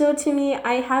 And so to me,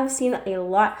 I have seen a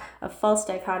lot of false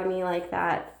dichotomy like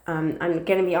that. I'm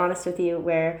going to be honest with you,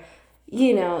 where,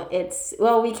 it's,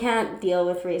 well, we can't deal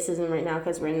with racism right now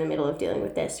because we're in the middle of dealing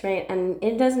with this, right? And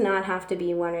it does not have to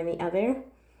be one or the other.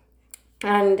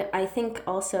 And I think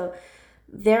also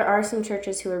there are some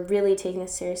churches who are really taking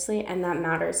this seriously, and that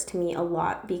matters to me a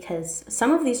lot, because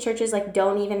some of these churches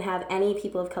don't even have any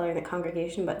people of color in the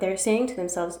congregation, but they're saying to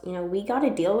themselves, we got to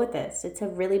deal with this. It's a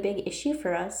really big issue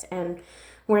for us, and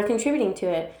we're contributing to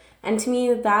it. And to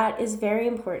me, that is very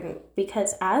important,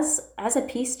 because as a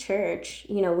peace church,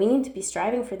 we need to be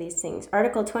striving for these things.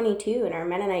 Article 22 in our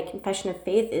Mennonite Confession of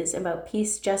Faith is about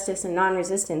peace, justice, and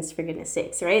non-resistance, for goodness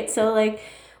sakes, right? So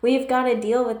we've got to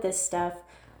deal with this stuff,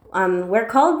 we're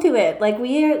called to it. Like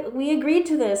we agreed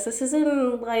to this. This is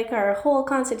in like our whole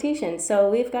constitution. So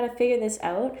we've got to figure this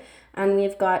out, and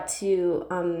we've got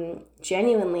to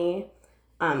genuinely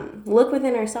look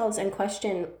within ourselves and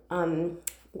question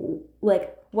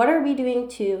like what are we doing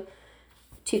to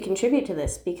contribute to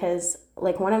this? Because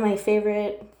like one of my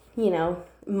favorite,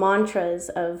 mantras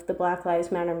of the Black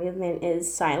Lives Matter movement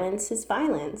is silence is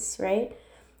violence, right?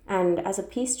 And as a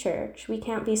peace church, we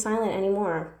can't be silent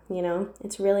anymore.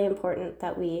 It's really important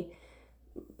that we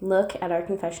look at our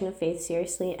confession of faith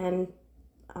seriously and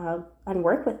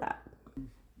work with that.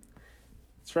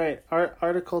 That's right.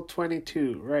 Article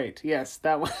 22. Right. Yes,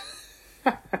 that one.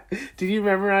 Did you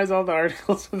memorize all the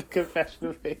articles of the confession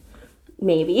of faith?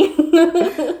 Maybe.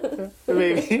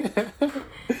 Maybe.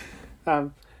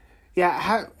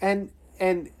 Yeah.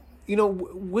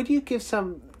 Would you give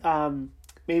some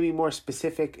maybe more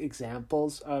specific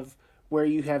examples of where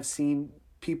you have seen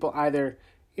people either,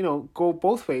 go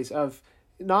both ways of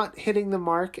not hitting the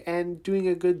mark and doing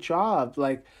a good job,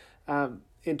 like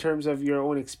in terms of your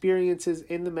own experiences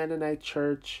in the Mennonite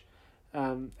church?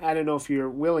 I don't know if you're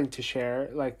willing to share,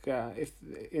 like if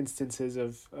instances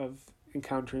of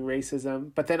encountering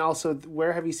racism, but then also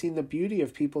where have you seen the beauty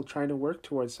of people trying to work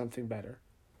towards something better?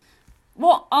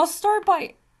 Well, I'll start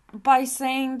by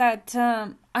saying that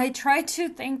I try to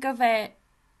think of it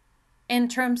in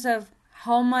terms of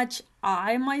how much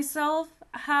I myself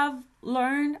have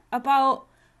learned about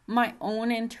my own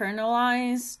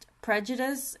internalized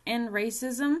prejudice and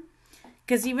racism.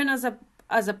 Because even as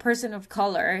a person of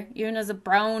color, even as a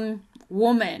brown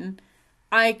woman,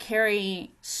 I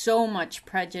carry so much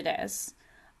prejudice.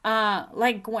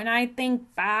 Like when I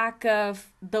think back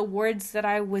of the words that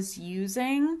I was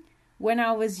using when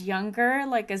I was younger,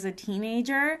 like as a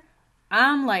teenager,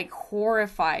 I'm like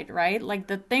horrified, right? Like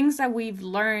the things that we've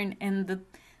learned and the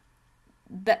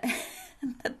the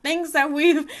things that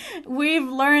we've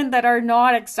learned that are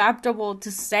not acceptable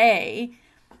to say.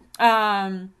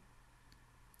 Like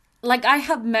I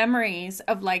have memories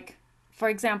of like, for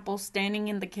example, standing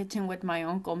in the kitchen with my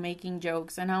uncle making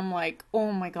jokes, and I'm like,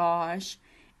 oh my gosh,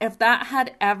 if that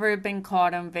had ever been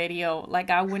caught on video, like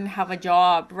I wouldn't have a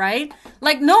job, right?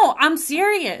 Like, no, I'm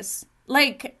serious.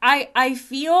 Like I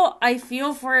feel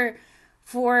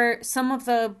for some of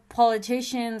the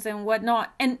politicians and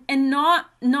whatnot, and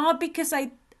not because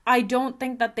I don't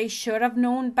think that they should have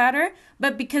known better,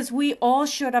 but because we all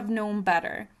should have known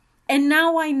better. And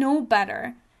now I know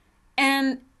better.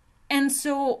 And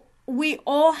so we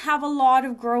all have a lot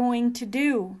of growing to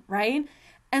do, right?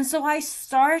 And so I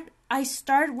start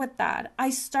with that. I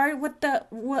start with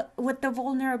the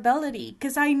vulnerability,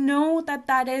 because I know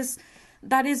that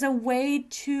is a way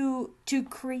to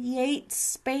create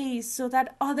space so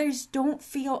that others don't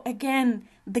feel, again,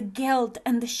 the guilt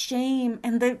and the shame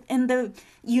and the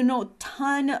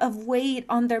ton of weight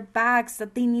on their backs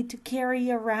that they need to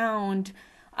carry around.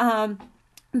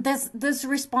 This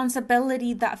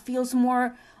responsibility that feels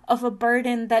more of a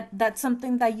burden that's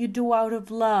something that you do out of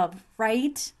love,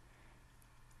 right?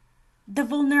 The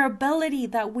vulnerability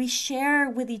that we share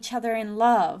with each other in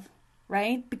love,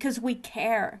 right? Because we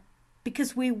care,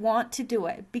 because we want to do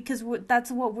it, because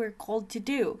that's what we're called to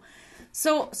do.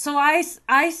 So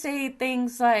I say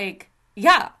things like,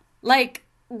 yeah, like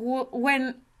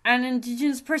when an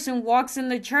Indigenous person walks in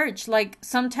the church, like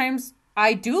sometimes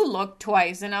I do look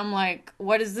twice and I'm like,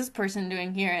 what is this person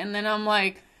doing here? And then I'm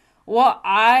like, well,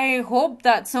 I hope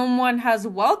that someone has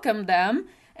welcomed them,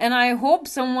 and I hope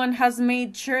someone has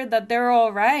made sure that they're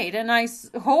all right. And I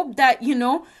hope that,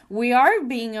 we are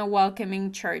being a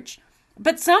welcoming church.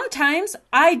 But sometimes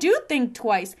I do think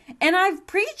twice, and I've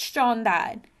preached on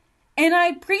that. And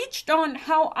I preached on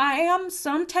how I am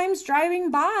sometimes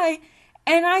driving by,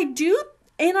 and I do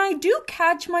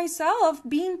catch myself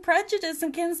being prejudiced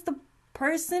against the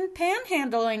person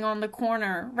panhandling on the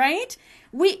corner, right?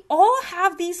 We all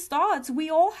have these thoughts.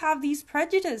 We all have these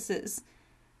prejudices.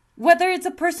 Whether it's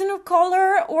a person of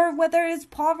color, or whether it's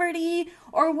poverty,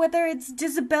 or whether it's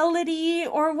disability,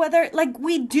 or whether, like,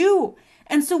 we do.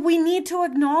 And so we need to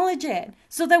acknowledge it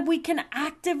so that we can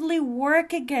actively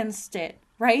work against it,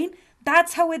 right?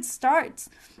 That's how it starts.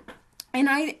 And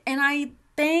I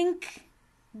thank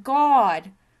God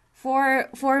for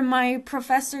my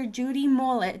professor Judy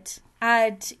Mollett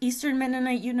at Eastern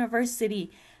Mennonite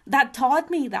University that taught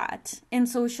me that in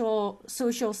social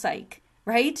psych,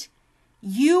 right?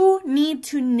 You need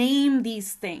to name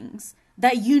these things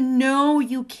that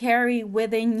you carry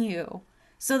within you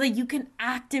so that you can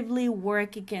actively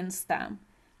work against them.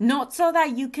 Not so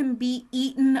that you can be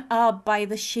eaten up by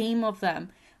the shame of them,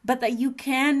 but that you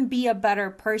can be a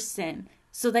better person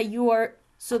so that you are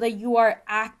so that you are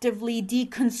actively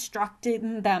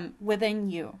deconstructing them within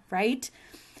you, right?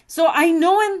 So I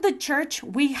know in the church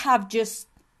we have just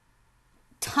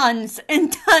tons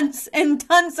and tons and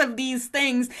tons of these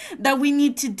things that we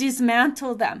need to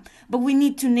dismantle them, but we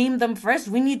need to name them first.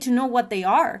 We need to know what they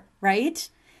are, right?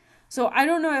 So I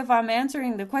don't know if I'm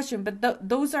answering the question, but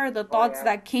those are the thoughts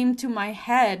that came to my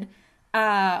head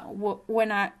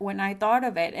when I thought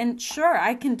of it. And sure,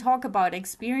 I can talk about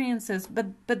experiences,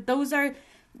 but those are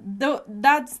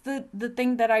that's the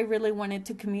thing that I really wanted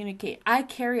to communicate. I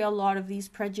carry a lot of these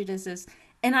prejudices,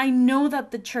 and I know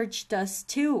that the church does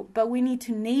too, but we need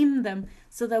to name them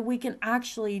so that we can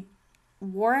actually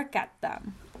work at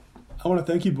them. I want to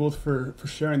thank you both for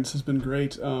sharing. This has been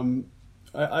great.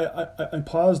 I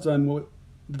paused on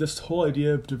this whole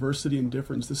idea of diversity and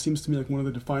difference. This seems to me like one of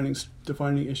the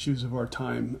defining issues of our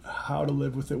time. How to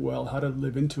live with it well, how to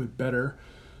live into it better.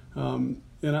 And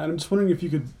I'm just wondering if you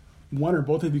could, one or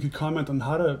both of you could comment on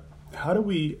how do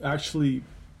we actually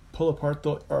pull apart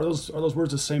are those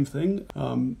words the same thing?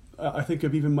 I think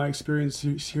of even my experience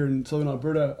here in Southern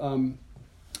Alberta.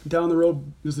 Down the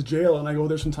road is the jail, and I go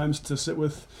there sometimes to sit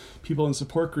with people in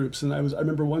support groups. And I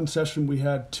remember one session we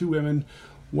had two women,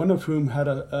 one of whom had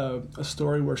a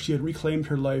story where she had reclaimed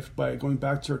her life by going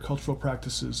back to her cultural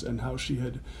practices and how she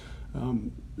had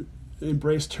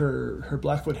embraced her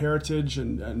Blackfoot heritage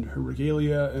and her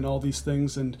regalia and all these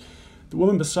things. And the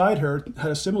woman beside her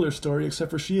had a similar story, except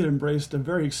for she had embraced a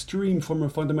very extreme form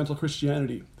of fundamentalist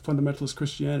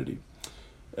Christianity.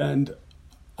 And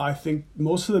I think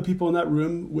most of the people in that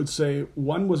room would say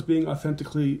one was being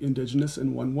authentically Indigenous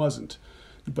and one wasn't.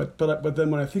 But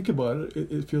then when I think about it,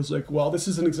 it feels like, well, this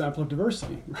is an example of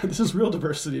diversity, right? This is real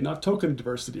diversity, not token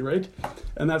diversity, right?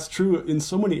 And that's true in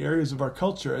so many areas of our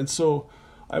culture. And so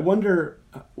I wonder,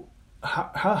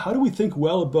 how do we think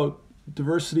well about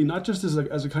diversity, not just as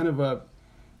a kind of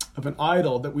an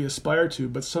idol that we aspire to,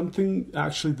 but something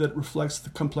actually that reflects the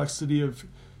complexity of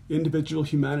individual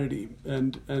humanity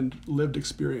and lived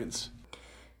experience?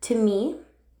 To me,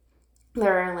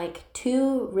 there are like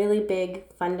two really big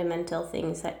fundamental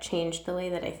things that changed the way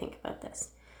that I think about this.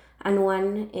 And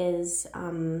one is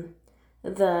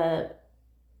the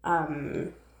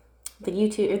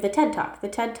YouTube or the TED Talk,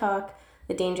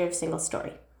 The Danger of Single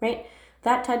Story, right?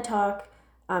 That TED Talk,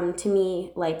 to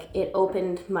me, like, it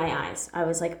opened my eyes. I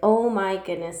was like, oh my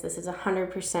goodness, this is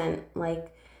 100%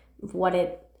 like what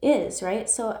it is, right?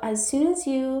 So as soon as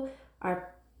you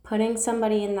are putting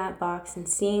somebody in that box and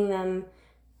seeing them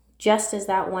just as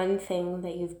that one thing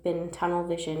that you've been tunnel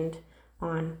visioned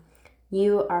on,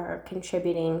 you are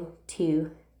contributing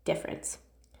to difference.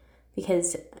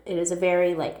 Because it is a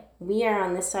very like, we are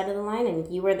on this side of the line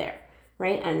and you are there,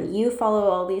 right? And you follow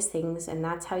all these things and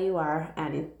that's how you are,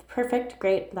 and perfect,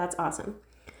 great, that's awesome.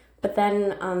 But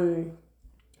then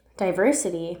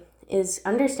diversity is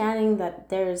understanding that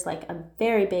there's like a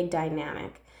very big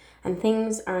dynamic and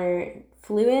things are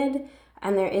fluid,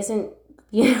 and there isn't,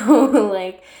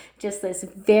 like just this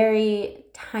very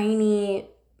tiny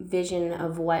vision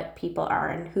of what people are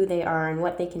and who they are and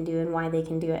what they can do and why they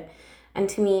can do it. And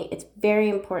to me, it's very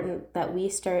important that we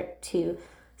start to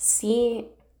see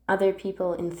other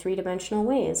people in three-dimensional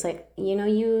ways. Like,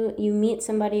 you meet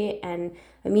somebody and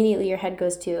immediately your head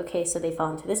goes to, okay, so they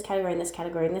fall into this category and this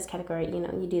category and this category.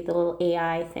 You do the little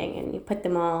AI thing and you put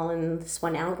them all in this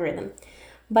one algorithm.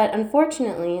 But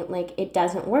unfortunately, like, it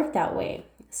doesn't work that way.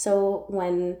 So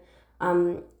when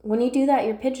you do that,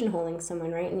 you're pigeonholing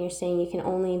someone, right? And you're saying you can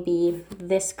only be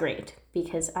this great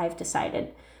because I've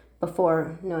decided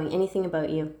before knowing anything about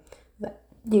you that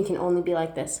you can only be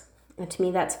like this. And to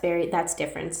me, that's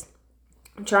difference.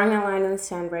 Drawing that line in the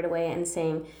sand right away and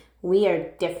saying we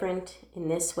are different in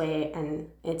this way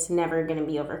and it's never going to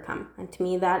be overcome. And to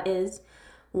me, that is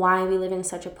why we live in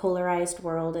such a polarized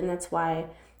world, and that's why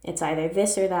it's either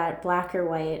this or that, black or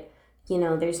white.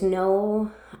 There's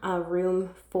no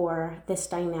room for this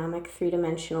dynamic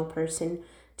three-dimensional person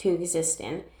to exist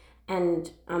in.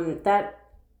 And that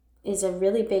is a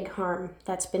really big harm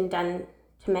that's been done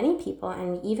to many people.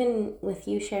 And even with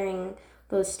you sharing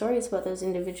those stories about those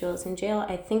individuals in jail,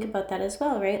 I think about that as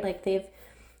well, right? Like, they've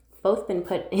both been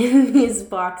put in these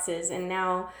boxes, and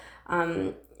now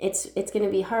it's going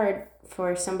to be hard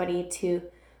for somebody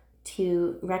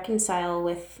to reconcile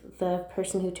with the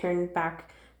person who turned back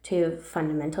to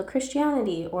fundamental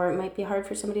Christianity, or it might be hard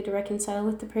for somebody to reconcile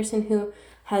with the person who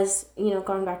has,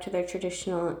 gone back to their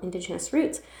traditional Indigenous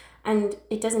roots. And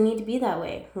it doesn't need to be that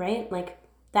way, right? Like,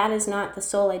 that is not the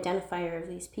sole identifier of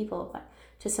these people. But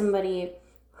to somebody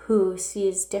who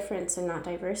sees difference and not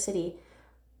diversity,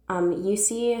 you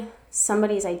see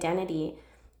somebody's identity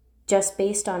just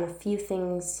based on a few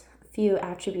things, few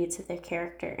attributes of their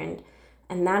character,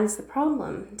 and that is the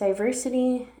problem.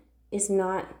 Diversity is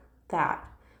not that.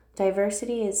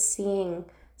 Diversity is seeing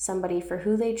somebody for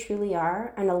who they truly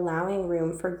are and allowing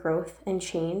room for growth and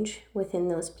change within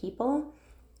those people.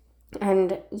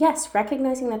 And yes,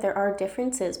 recognizing that there are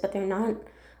differences, but they're not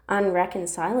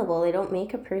unreconcilable. They don't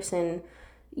make a person,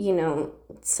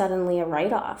 suddenly a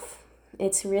write-off.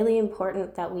 It's really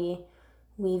important that we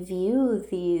view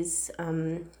these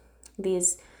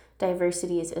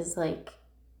diversities as like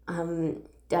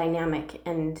dynamic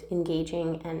and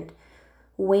engaging and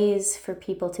ways for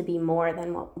people to be more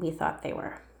than what we thought they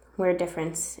were, where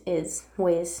difference is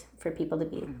ways for people to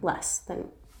be less than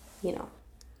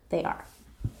they are.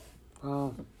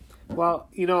 Well,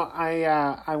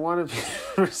 I want to be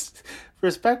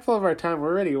respectful of our time. We're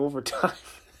already over time.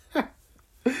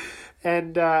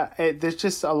 And there's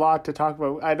just a lot to talk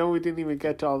about. I know we didn't even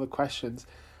get to all the questions.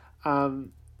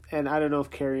 And I don't know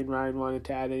if Carrie and Ryan wanted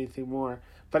to add anything more.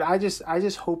 But I just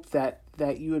hope that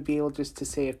you would be able just to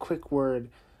say a quick word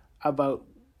about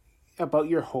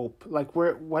your hope. Like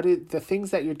what is the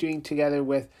things that you're doing together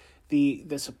with the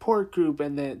support group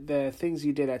and the things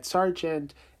you did at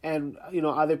Sargent, and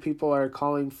other people are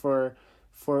calling for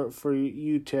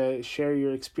you to share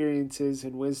your experiences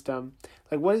and wisdom.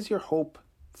 Like, what is your hope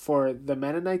for the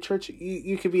Mennonite Church?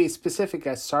 You could be as specific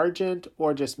as Sargent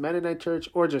or just Mennonite Church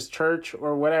or just church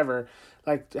or whatever.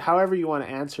 Like, however you want to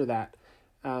answer that.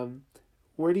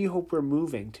 Where do you hope we're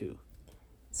moving to?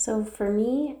 So for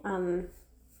me,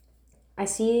 I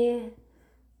see,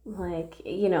 like,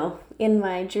 in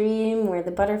my dream where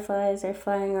the butterflies are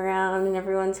flying around and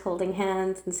everyone's holding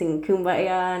hands and singing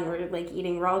Kumbaya, and we're like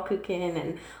eating Ralkukin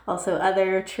and also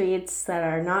other treats that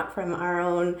are not from our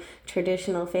own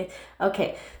traditional faith.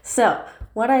 Okay, so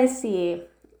what I see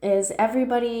is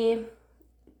everybody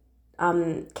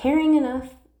caring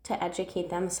enough to educate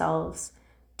themselves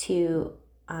to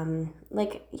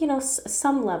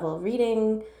some level,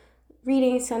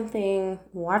 reading something,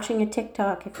 watching a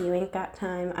TikTok if you ain't got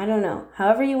time. I don't know.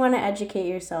 However you want to educate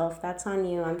yourself, that's on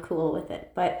you. I'm cool with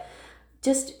it. But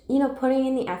just, putting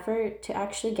in the effort to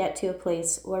actually get to a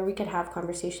place where we could have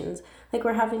conversations like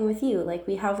we're having with you, like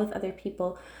we have with other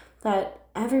people, that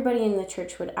everybody in the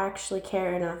church would actually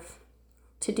care enough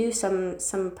to do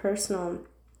some personal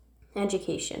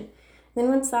education. Then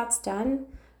once that's done,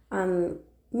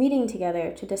 meeting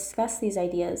together to discuss these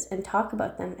ideas and talk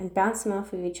about them and bounce them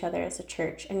off of each other as a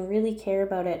church and really care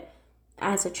about it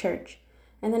as a church.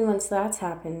 And then once that's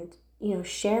happened,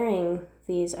 sharing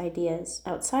these ideas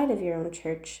outside of your own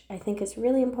church, I think is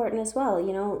really important as well.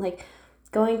 Like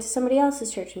going to somebody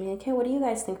else's church and being like, hey, what do you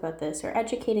guys think about this? Or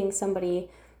educating somebody,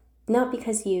 not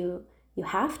because you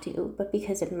have to, but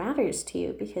because it matters to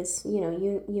you, because, you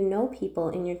know people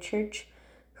in your church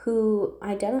who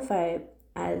identify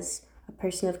as a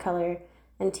person of color,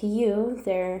 and to you,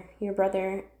 they're your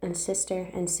brother and sister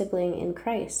and sibling in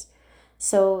Christ.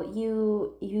 So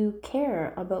you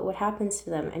care about what happens to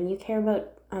them, and you care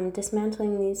about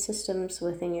dismantling these systems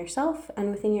within yourself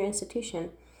and within your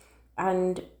institution.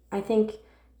 And I think,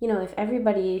 if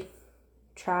everybody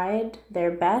tried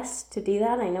their best to do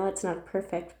that, I know it's not a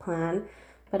perfect plan,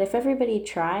 but if everybody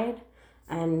tried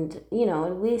and,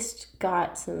 at least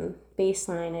got some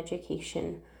baseline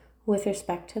education with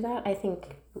respect to that, I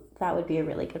think that would be a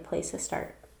really good place to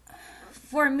start.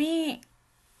 For me,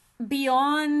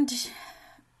 beyond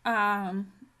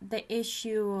the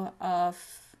issue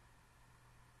of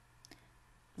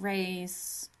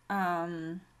race,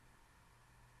 I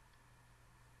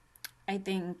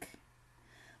think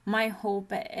my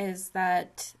hope is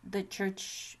that the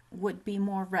church would be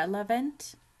more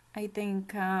relevant. I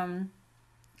think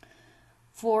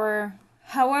for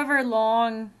however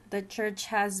long the church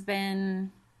has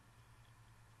been,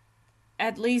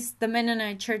 at least the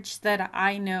Mennonite church that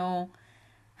I know,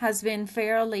 has been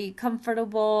fairly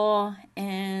comfortable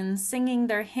in singing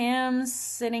their hymns,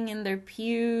 sitting in their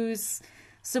pews,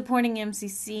 supporting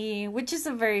MCC, which is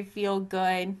a very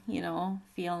feel-good,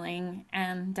 feeling.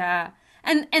 And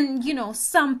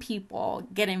some people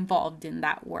get involved in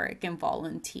that work and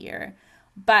volunteer.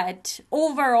 But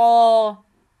overall,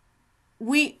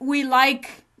 we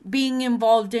like being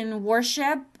involved in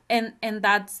worship, and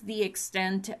that's the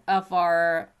extent of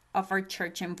our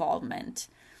church involvement.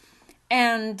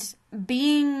 And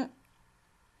being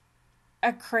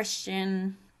a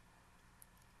Christian,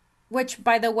 which,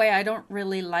 by the way, I don't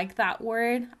really like that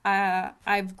word.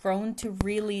 I've grown to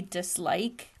really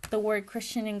dislike the word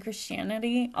Christian and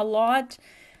Christianity a lot.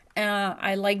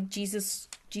 I like Jesus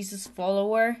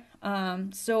follower.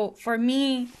 So for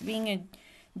me, being a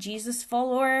Jesus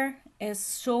follower is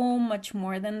so much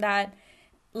more than that.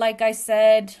 Like I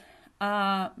said,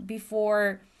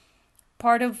 before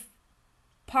part of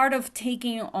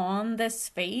taking on this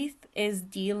faith is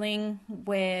dealing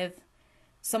with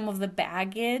some of the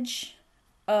baggage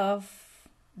of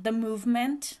the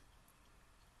movement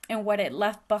and what it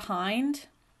left behind.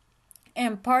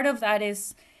 And part of that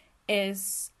is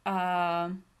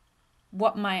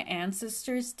what my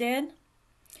ancestors did.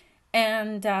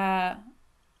 And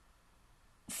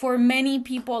for many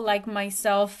people like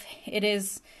myself, it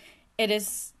is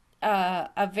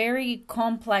a very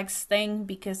complex thing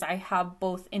because I have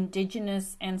both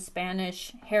indigenous and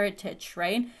Spanish heritage,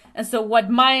 right? And so what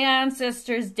my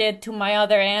ancestors did to my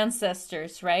other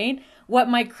ancestors, right? What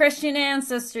my Christian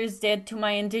ancestors did to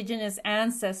my indigenous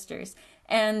ancestors.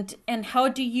 And how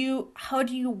do you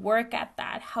work at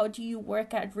that? How do you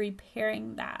work at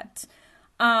repairing that?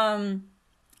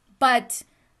 But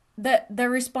the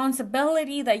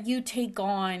responsibility that you take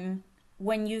on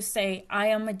when you say, I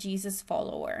am a Jesus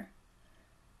follower,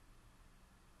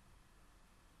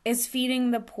 is feeding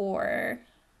the poor,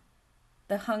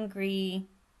 the hungry,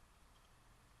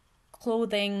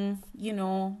 clothing,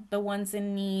 the ones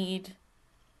in need,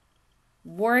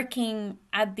 working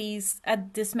at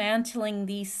dismantling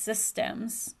these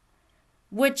systems,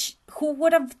 which who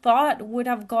would have thought would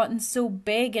have gotten so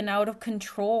big and out of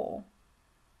control.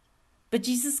 But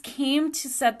Jesus came to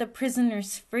set the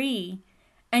prisoners free.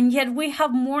 And yet we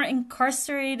have more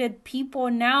incarcerated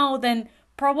people now than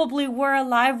probably were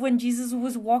alive when Jesus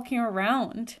was walking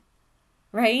around,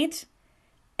 right?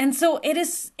 And so it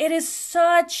is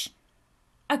such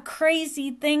a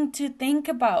crazy thing to think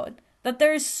about, that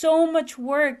there is so much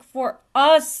work for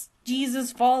us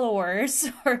Jesus followers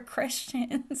or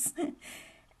Christians.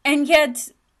 And yet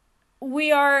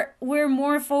we're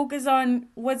more focused on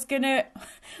what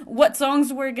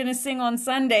songs we're gonna sing on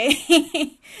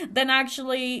Sunday than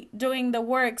actually doing the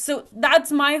work. So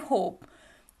that's my hope,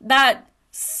 that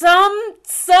sometime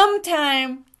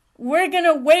we're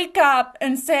gonna wake up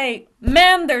and say,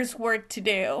 man, there's work to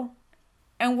do,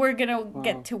 and we're gonna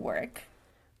get to work.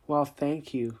 Well,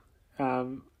 thank you,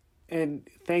 and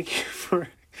thank you for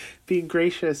being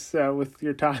gracious with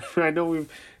your time. I know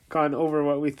we've gone over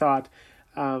what we thought.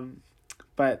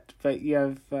 But you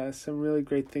have some really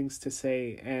great things to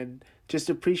say, and just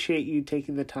appreciate you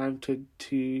taking the time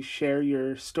to share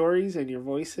your stories and your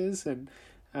voices and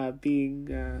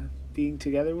being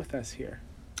together with us here.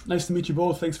 Nice to meet you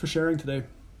both. Thanks for sharing today.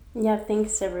 Yeah,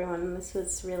 thanks everyone. This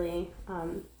was really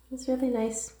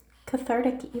nice,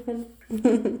 cathartic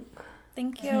even.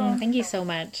 Thank you. Thank you so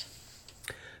much.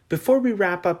 Before we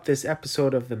wrap up this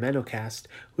episode of the Menocast,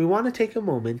 we want to take a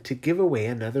moment to give away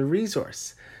another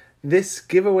resource. This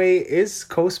giveaway is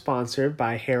co-sponsored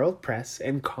by Herald Press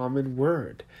and Common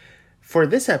Word. For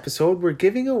this episode, we're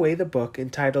giving away the book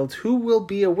entitled Who Will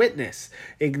Be a Witness?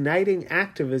 Igniting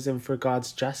Activism for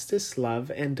God's Justice,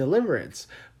 Love, and Deliverance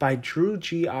by Drew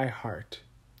G.I. Hart.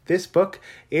 This book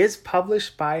is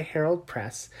published by Herald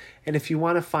Press, and if you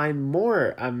want to find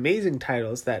more amazing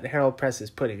titles that Herald Press is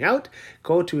putting out,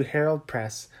 go to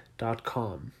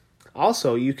heraldpress.com.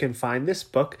 Also, you can find this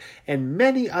book and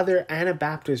many other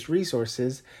Anabaptist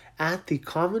resources at the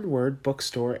Common Word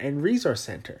Bookstore and Resource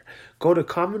Center. Go to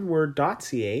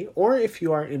commonword.ca, or if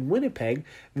you are in Winnipeg,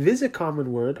 visit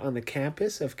Common Word on the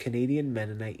campus of Canadian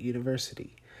Mennonite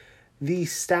University. The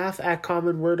staff at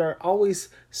Common Word are always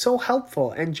so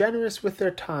helpful and generous with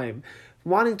their time,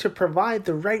 wanting to provide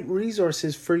the right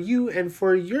resources for you and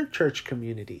for your church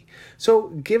community. So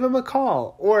give them a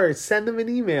call, or send them an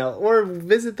email, or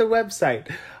visit the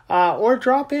website, or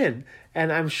drop in.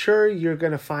 And I'm sure you're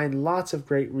going to find lots of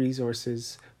great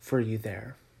resources for you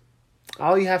there.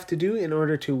 All you have to do in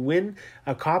order to win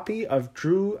a copy of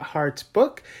Drew Hart's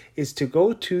book is to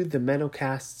go to the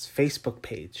Menocast's Facebook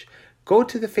page. Go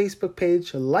to the Facebook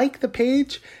page, like the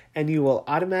page, and you will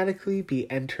automatically be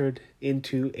entered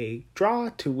into a draw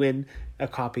to win a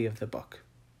copy of the book.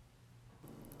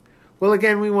 Well,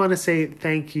 again, we want to say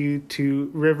thank you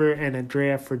to River and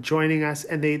Andrea for joining us,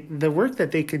 and the work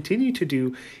that they continue to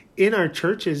do in our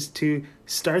churches to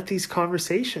start these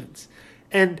conversations.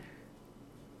 And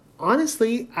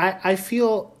honestly, I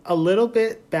feel a little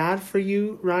bit bad for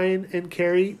you, Ryan and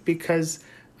Carrie, because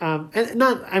and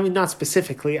not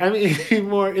specifically, I mean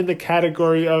more in the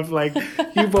category of like,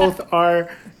 you both are,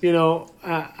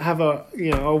 have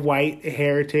a white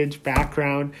heritage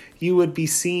background. You would be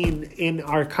seen in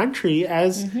our country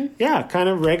as, kind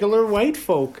of regular white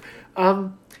folk.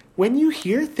 When you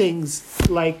hear things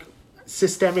like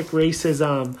systemic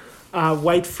racism,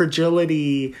 white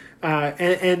fragility,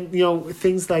 and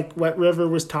things like what River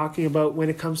was talking about when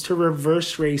it comes to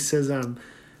reverse racism,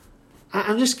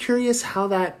 I'm just curious how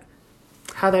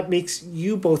how that makes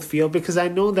you both feel, because I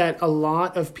know that a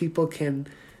lot of people can,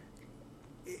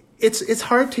 it's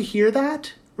hard to hear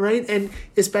that, right? And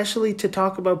especially to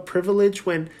talk about privilege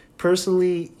when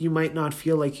personally you might not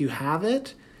feel like you have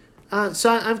it.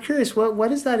 So I'm curious,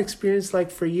 what is that experience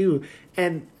like for you?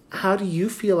 And how do you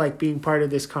feel like being part of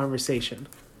this conversation?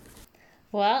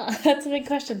 Well, that's a big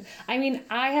question. I mean,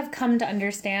 I have come to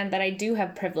understand that I do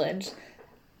have privilege.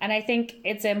 And I think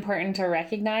it's important to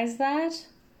recognize that.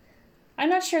 I'm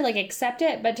not sure, like, accept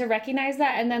it, but to recognize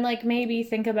that and then, like, maybe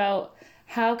think about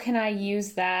how can I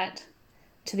use that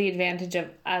to the advantage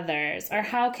of others? Or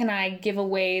how can I give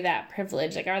away that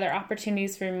privilege? Like, are there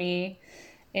opportunities for me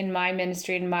in my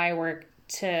ministry and my work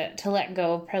to let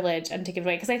go of privilege and to give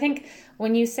away? Because I think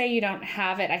when you say you don't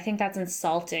have it, I think that's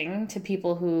insulting to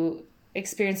people who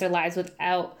experience their lives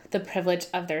without the privilege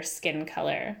of their skin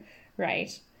color,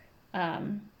 right?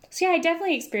 So yeah, I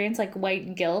definitely experience like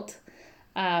white guilt,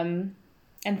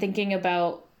 and thinking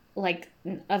about like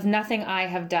of nothing I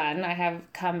have done, I have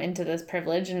come into this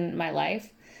privilege in my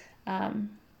life.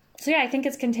 So yeah, I think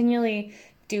it's continually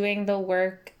doing the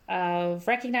work of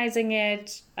recognizing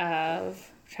it,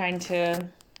 of trying to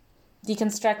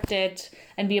deconstruct it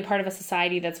and be a part of a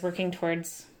society that's working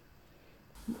towards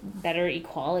better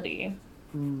equality.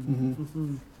 Mm-hmm.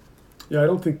 Mm-hmm. Yeah, I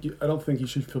don't think you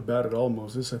should feel bad at all,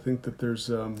 Moses. I think that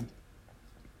there's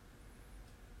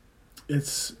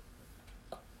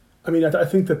I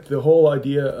think that the whole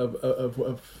idea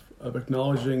of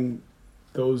acknowledging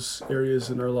those areas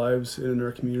in our lives and in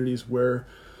our communities where,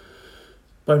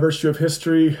 by virtue of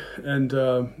history and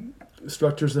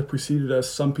structures that preceded us,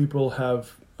 some people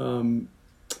have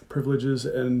privileges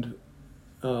and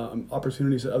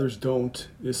opportunities that others don't,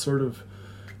 is sort of,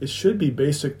 it should be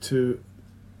basic to,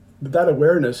 that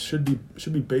awareness should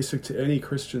be basic to any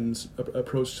Christian's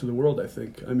approach to the world, I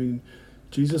think. I mean,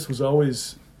 Jesus was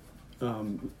always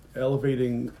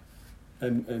elevating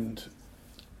and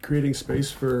creating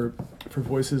space for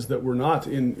voices that were not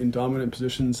in dominant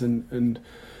positions, and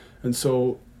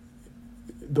so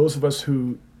those of us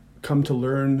who come to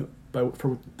learn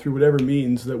through whatever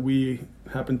means that we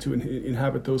happen to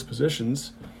inhabit those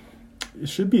positions, it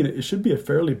should be a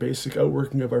fairly basic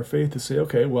outworking of our faith to say,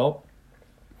 okay, well,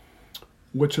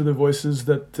 which are the voices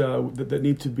that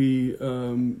need to be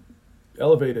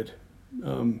elevated?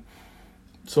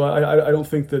 So I don't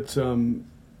think that,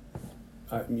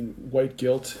 I mean, white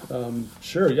guilt,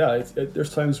 sure, yeah,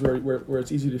 there's times where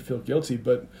it's easy to feel guilty,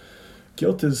 but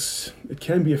guilt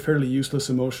can be a fairly useless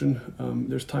emotion.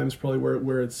 There's times probably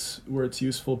where it's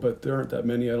useful, but there aren't that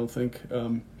many, I don't think.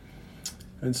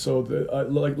 And so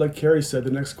like Carrie said,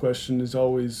 the next question is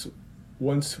always,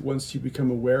 once you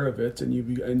become aware of it and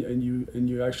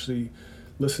you actually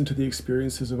listen to the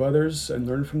experiences of others and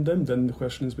learn from them, then the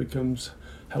question becomes,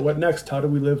 what next? How do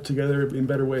we live together in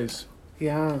better ways?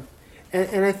 Yeah.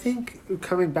 And I think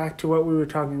coming back to what we were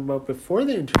talking about before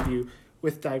the interview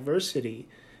with diversity,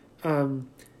 to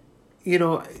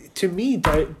me,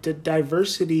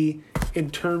 diversity in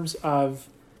terms of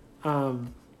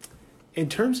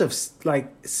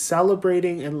like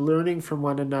celebrating and learning from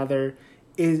one another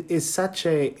is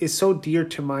so dear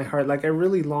to my heart. Like, I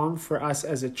really long for us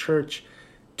as a church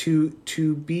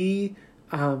to be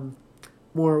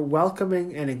more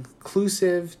welcoming and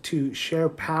inclusive, to share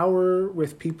power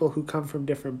with people who come from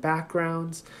different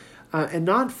backgrounds, and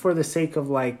not for the sake of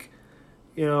like,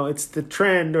 it's the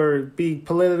trend or being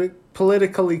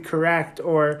politically correct,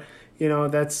 or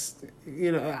that's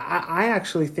I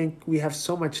actually think we have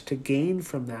so much to gain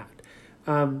from that,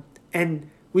 and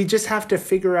we just have to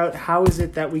figure out how is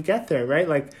it that we get there, right?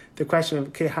 Like the question of,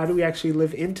 okay, how do we actually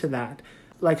live into that?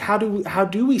 Like how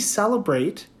do we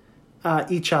celebrate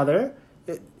each other?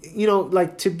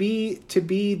 Like to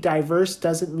be diverse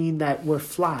doesn't mean that we're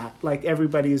flat, like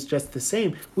everybody is just the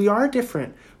same. We are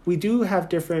different. We do have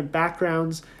different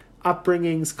backgrounds,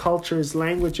 upbringings, cultures,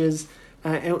 languages,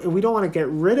 and we don't want to get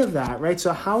rid of that, right?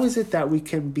 So how is it that we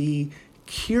can be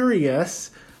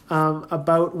curious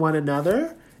about one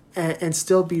another and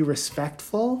still be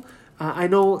respectful? I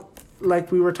know,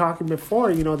 like we were talking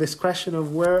before, this question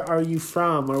of where are you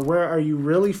from, or where are you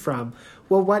really from?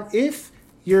 Well, what if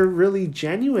you're really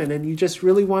genuine and you just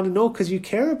really want to know because you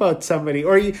care about somebody,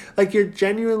 or you're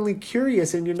genuinely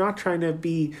curious and you're not trying to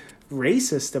be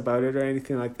racist about it or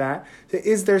anything like that?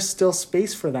 Is there still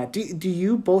space for that? Do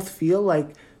you both feel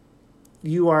like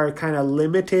you are kind of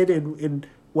limited in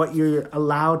what you're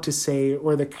allowed to say,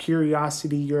 or the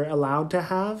curiosity you're allowed to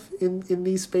have in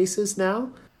these spaces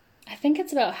now? I think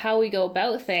it's about how we go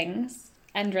about things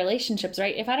and relationships,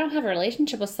 right? If I don't have a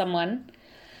relationship with someone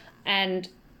and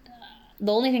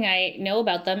the only thing I know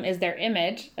about them is their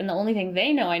image, and the only thing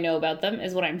they know I know about them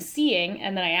is what I'm seeing,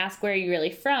 and then I ask, where are you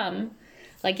really from?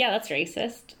 Like, yeah, that's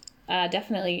racist.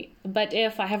 Definitely. But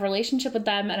if I have a relationship with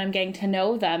them and I'm getting to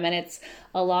know them, and it's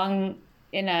along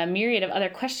in a myriad of other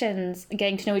questions,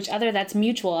 getting to know each other, that's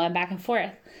mutual and back and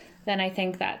forth, then I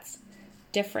think that's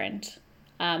different.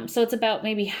 So it's about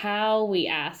maybe how we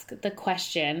ask the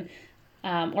question,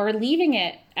 or leaving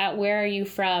it at where are you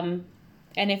from?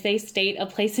 And if they state a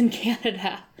place in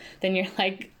Canada, then you're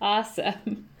like,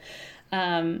 awesome.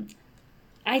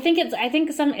 I think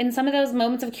in some of those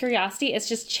moments of curiosity, it's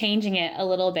just changing it a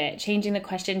little bit, changing the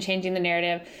question, changing the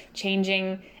narrative,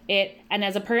 changing it. And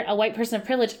as a white person of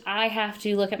privilege, I have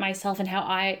to look at myself and how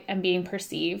I am being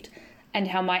perceived and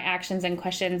how my actions and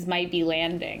questions might be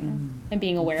landing, and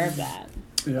being aware of that.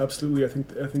 Yeah, absolutely.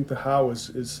 I think the how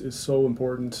is so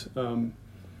important.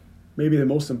 Maybe the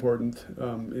most important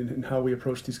in how we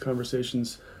approach these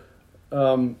conversations.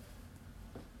 I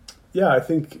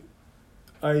think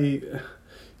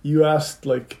you asked,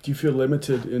 like, do you feel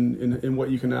limited in what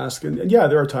you can ask? And yeah,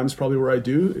 there are times probably where I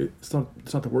do. It's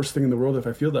not the worst thing in the world if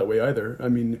I feel that way either. I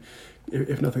mean,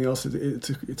 if nothing else,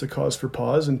 it's a cause for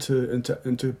pause and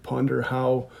to ponder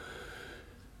how.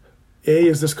 A,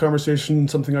 is this conversation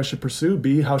something I should pursue?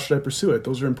 B, how should I pursue it?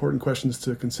 Those are important questions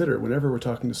to consider whenever we're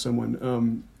talking to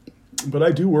someone. But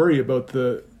I do worry about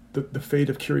the fate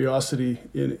of curiosity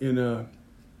in a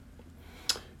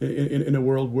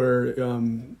world where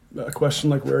a question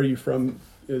like "Where are you from?"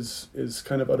 is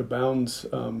kind of out of bounds.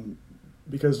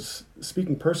 Because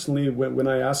speaking personally, when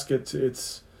I ask it,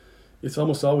 it's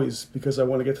almost always because I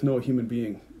want to get to know a human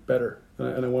being better,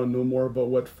 and I want to know more about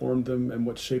what formed them and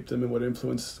what shaped them and what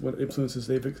influences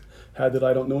they've had that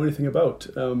I don't know anything about.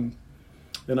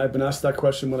 And I've been asked that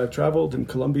question when I've traveled in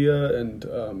Colombia and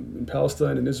in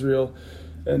Palestine and Israel.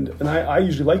 And I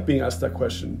usually like being asked that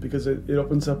question because it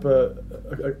opens up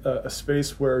a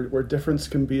space where difference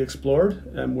can be explored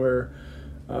and where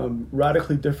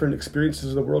radically different experiences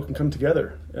of the world can come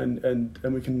together and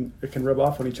it can rub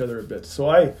off on each other a bit. So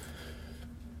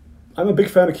I'm a big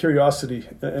fan of curiosity,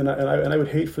 and I would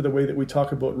hate for the way that we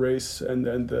talk about race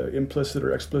and the implicit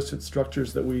or explicit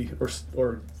structures that we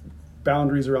or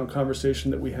boundaries around conversation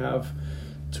that we have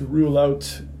to rule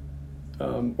out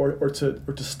or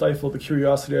to stifle the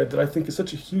curiosity that I think is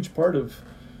such a huge part of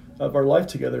our life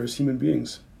together as human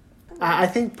beings. I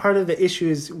think part of the issue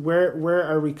is where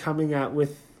are we coming at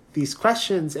with these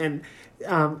questions, and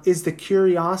is the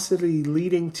curiosity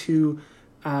leading to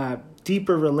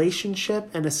deeper relationship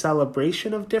and a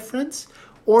celebration of difference,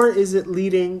 or is it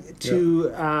leading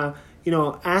to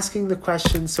asking the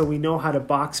questions so we know how to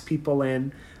box people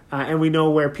in? And we know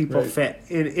where people fit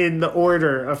in the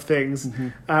order of things,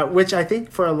 which I think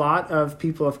for a lot of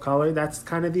people of color, that's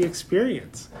kind of the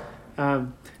experience.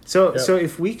 So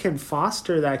if we can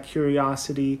foster that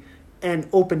curiosity and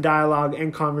open dialogue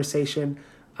and conversation,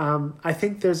 I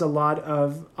think there's a lot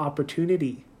of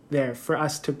opportunity there for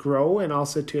us to grow and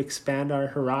also to expand our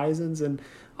horizons and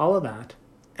all of that.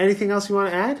 Anything else you want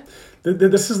to add?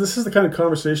 This is the kind of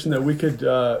conversation that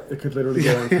it could literally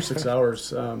go on for 6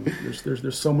 hours.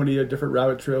 There's so many different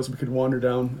rabbit trails we could wander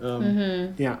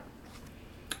down. Yeah,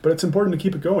 but it's important to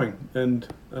keep it going, and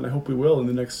I hope we will in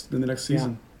the next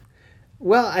season. Yeah.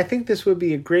 Well, I think this would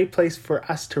be a great place for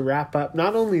us to wrap up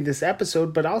not only this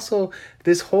episode, but also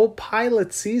this whole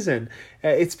pilot season.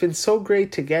 It's been so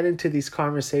great to get into these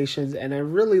conversations, and I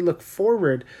really look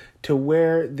forward to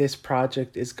where this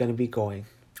project is going to be going.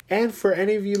 And for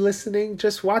any of you listening,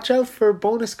 just watch out for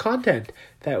bonus content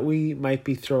that we might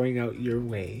be throwing out your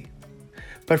way.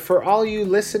 But for all you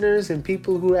listeners and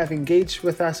people who have engaged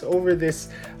with us over this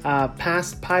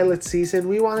past pilot season,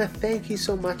 we want to thank you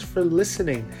so much for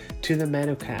listening to the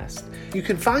Menocast. You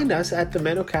can find us at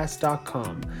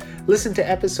themenocast.com. Listen to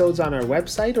episodes on our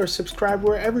website or subscribe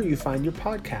wherever you find your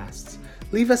podcasts.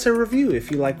 Leave us a review if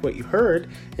you like what you heard,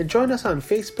 and join us on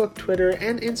Facebook, Twitter,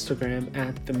 and Instagram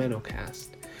at the Menocast.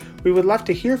 We would love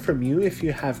to hear from you if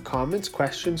you have comments,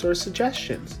 questions, or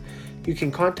suggestions. You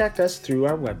can contact us through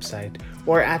our website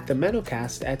or at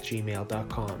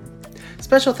themenocast@gmail.com.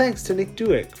 Special thanks to Nick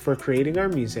Duick for creating our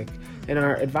music and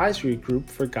our advisory group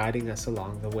for guiding us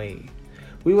along the way.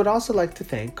 We would also like to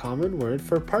thank Common Word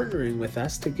for partnering with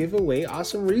us to give away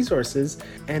awesome resources,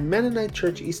 and Mennonite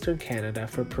Church Eastern Canada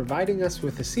for providing us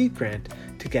with a seed grant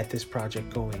to get this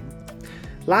project going.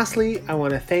 Lastly, I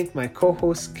want to thank my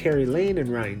co-hosts Carrie Lane and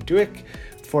Ryan Duick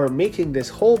for making this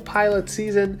whole pilot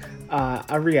season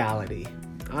a reality.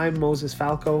 I'm Moses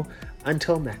Falco.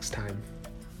 Until next time.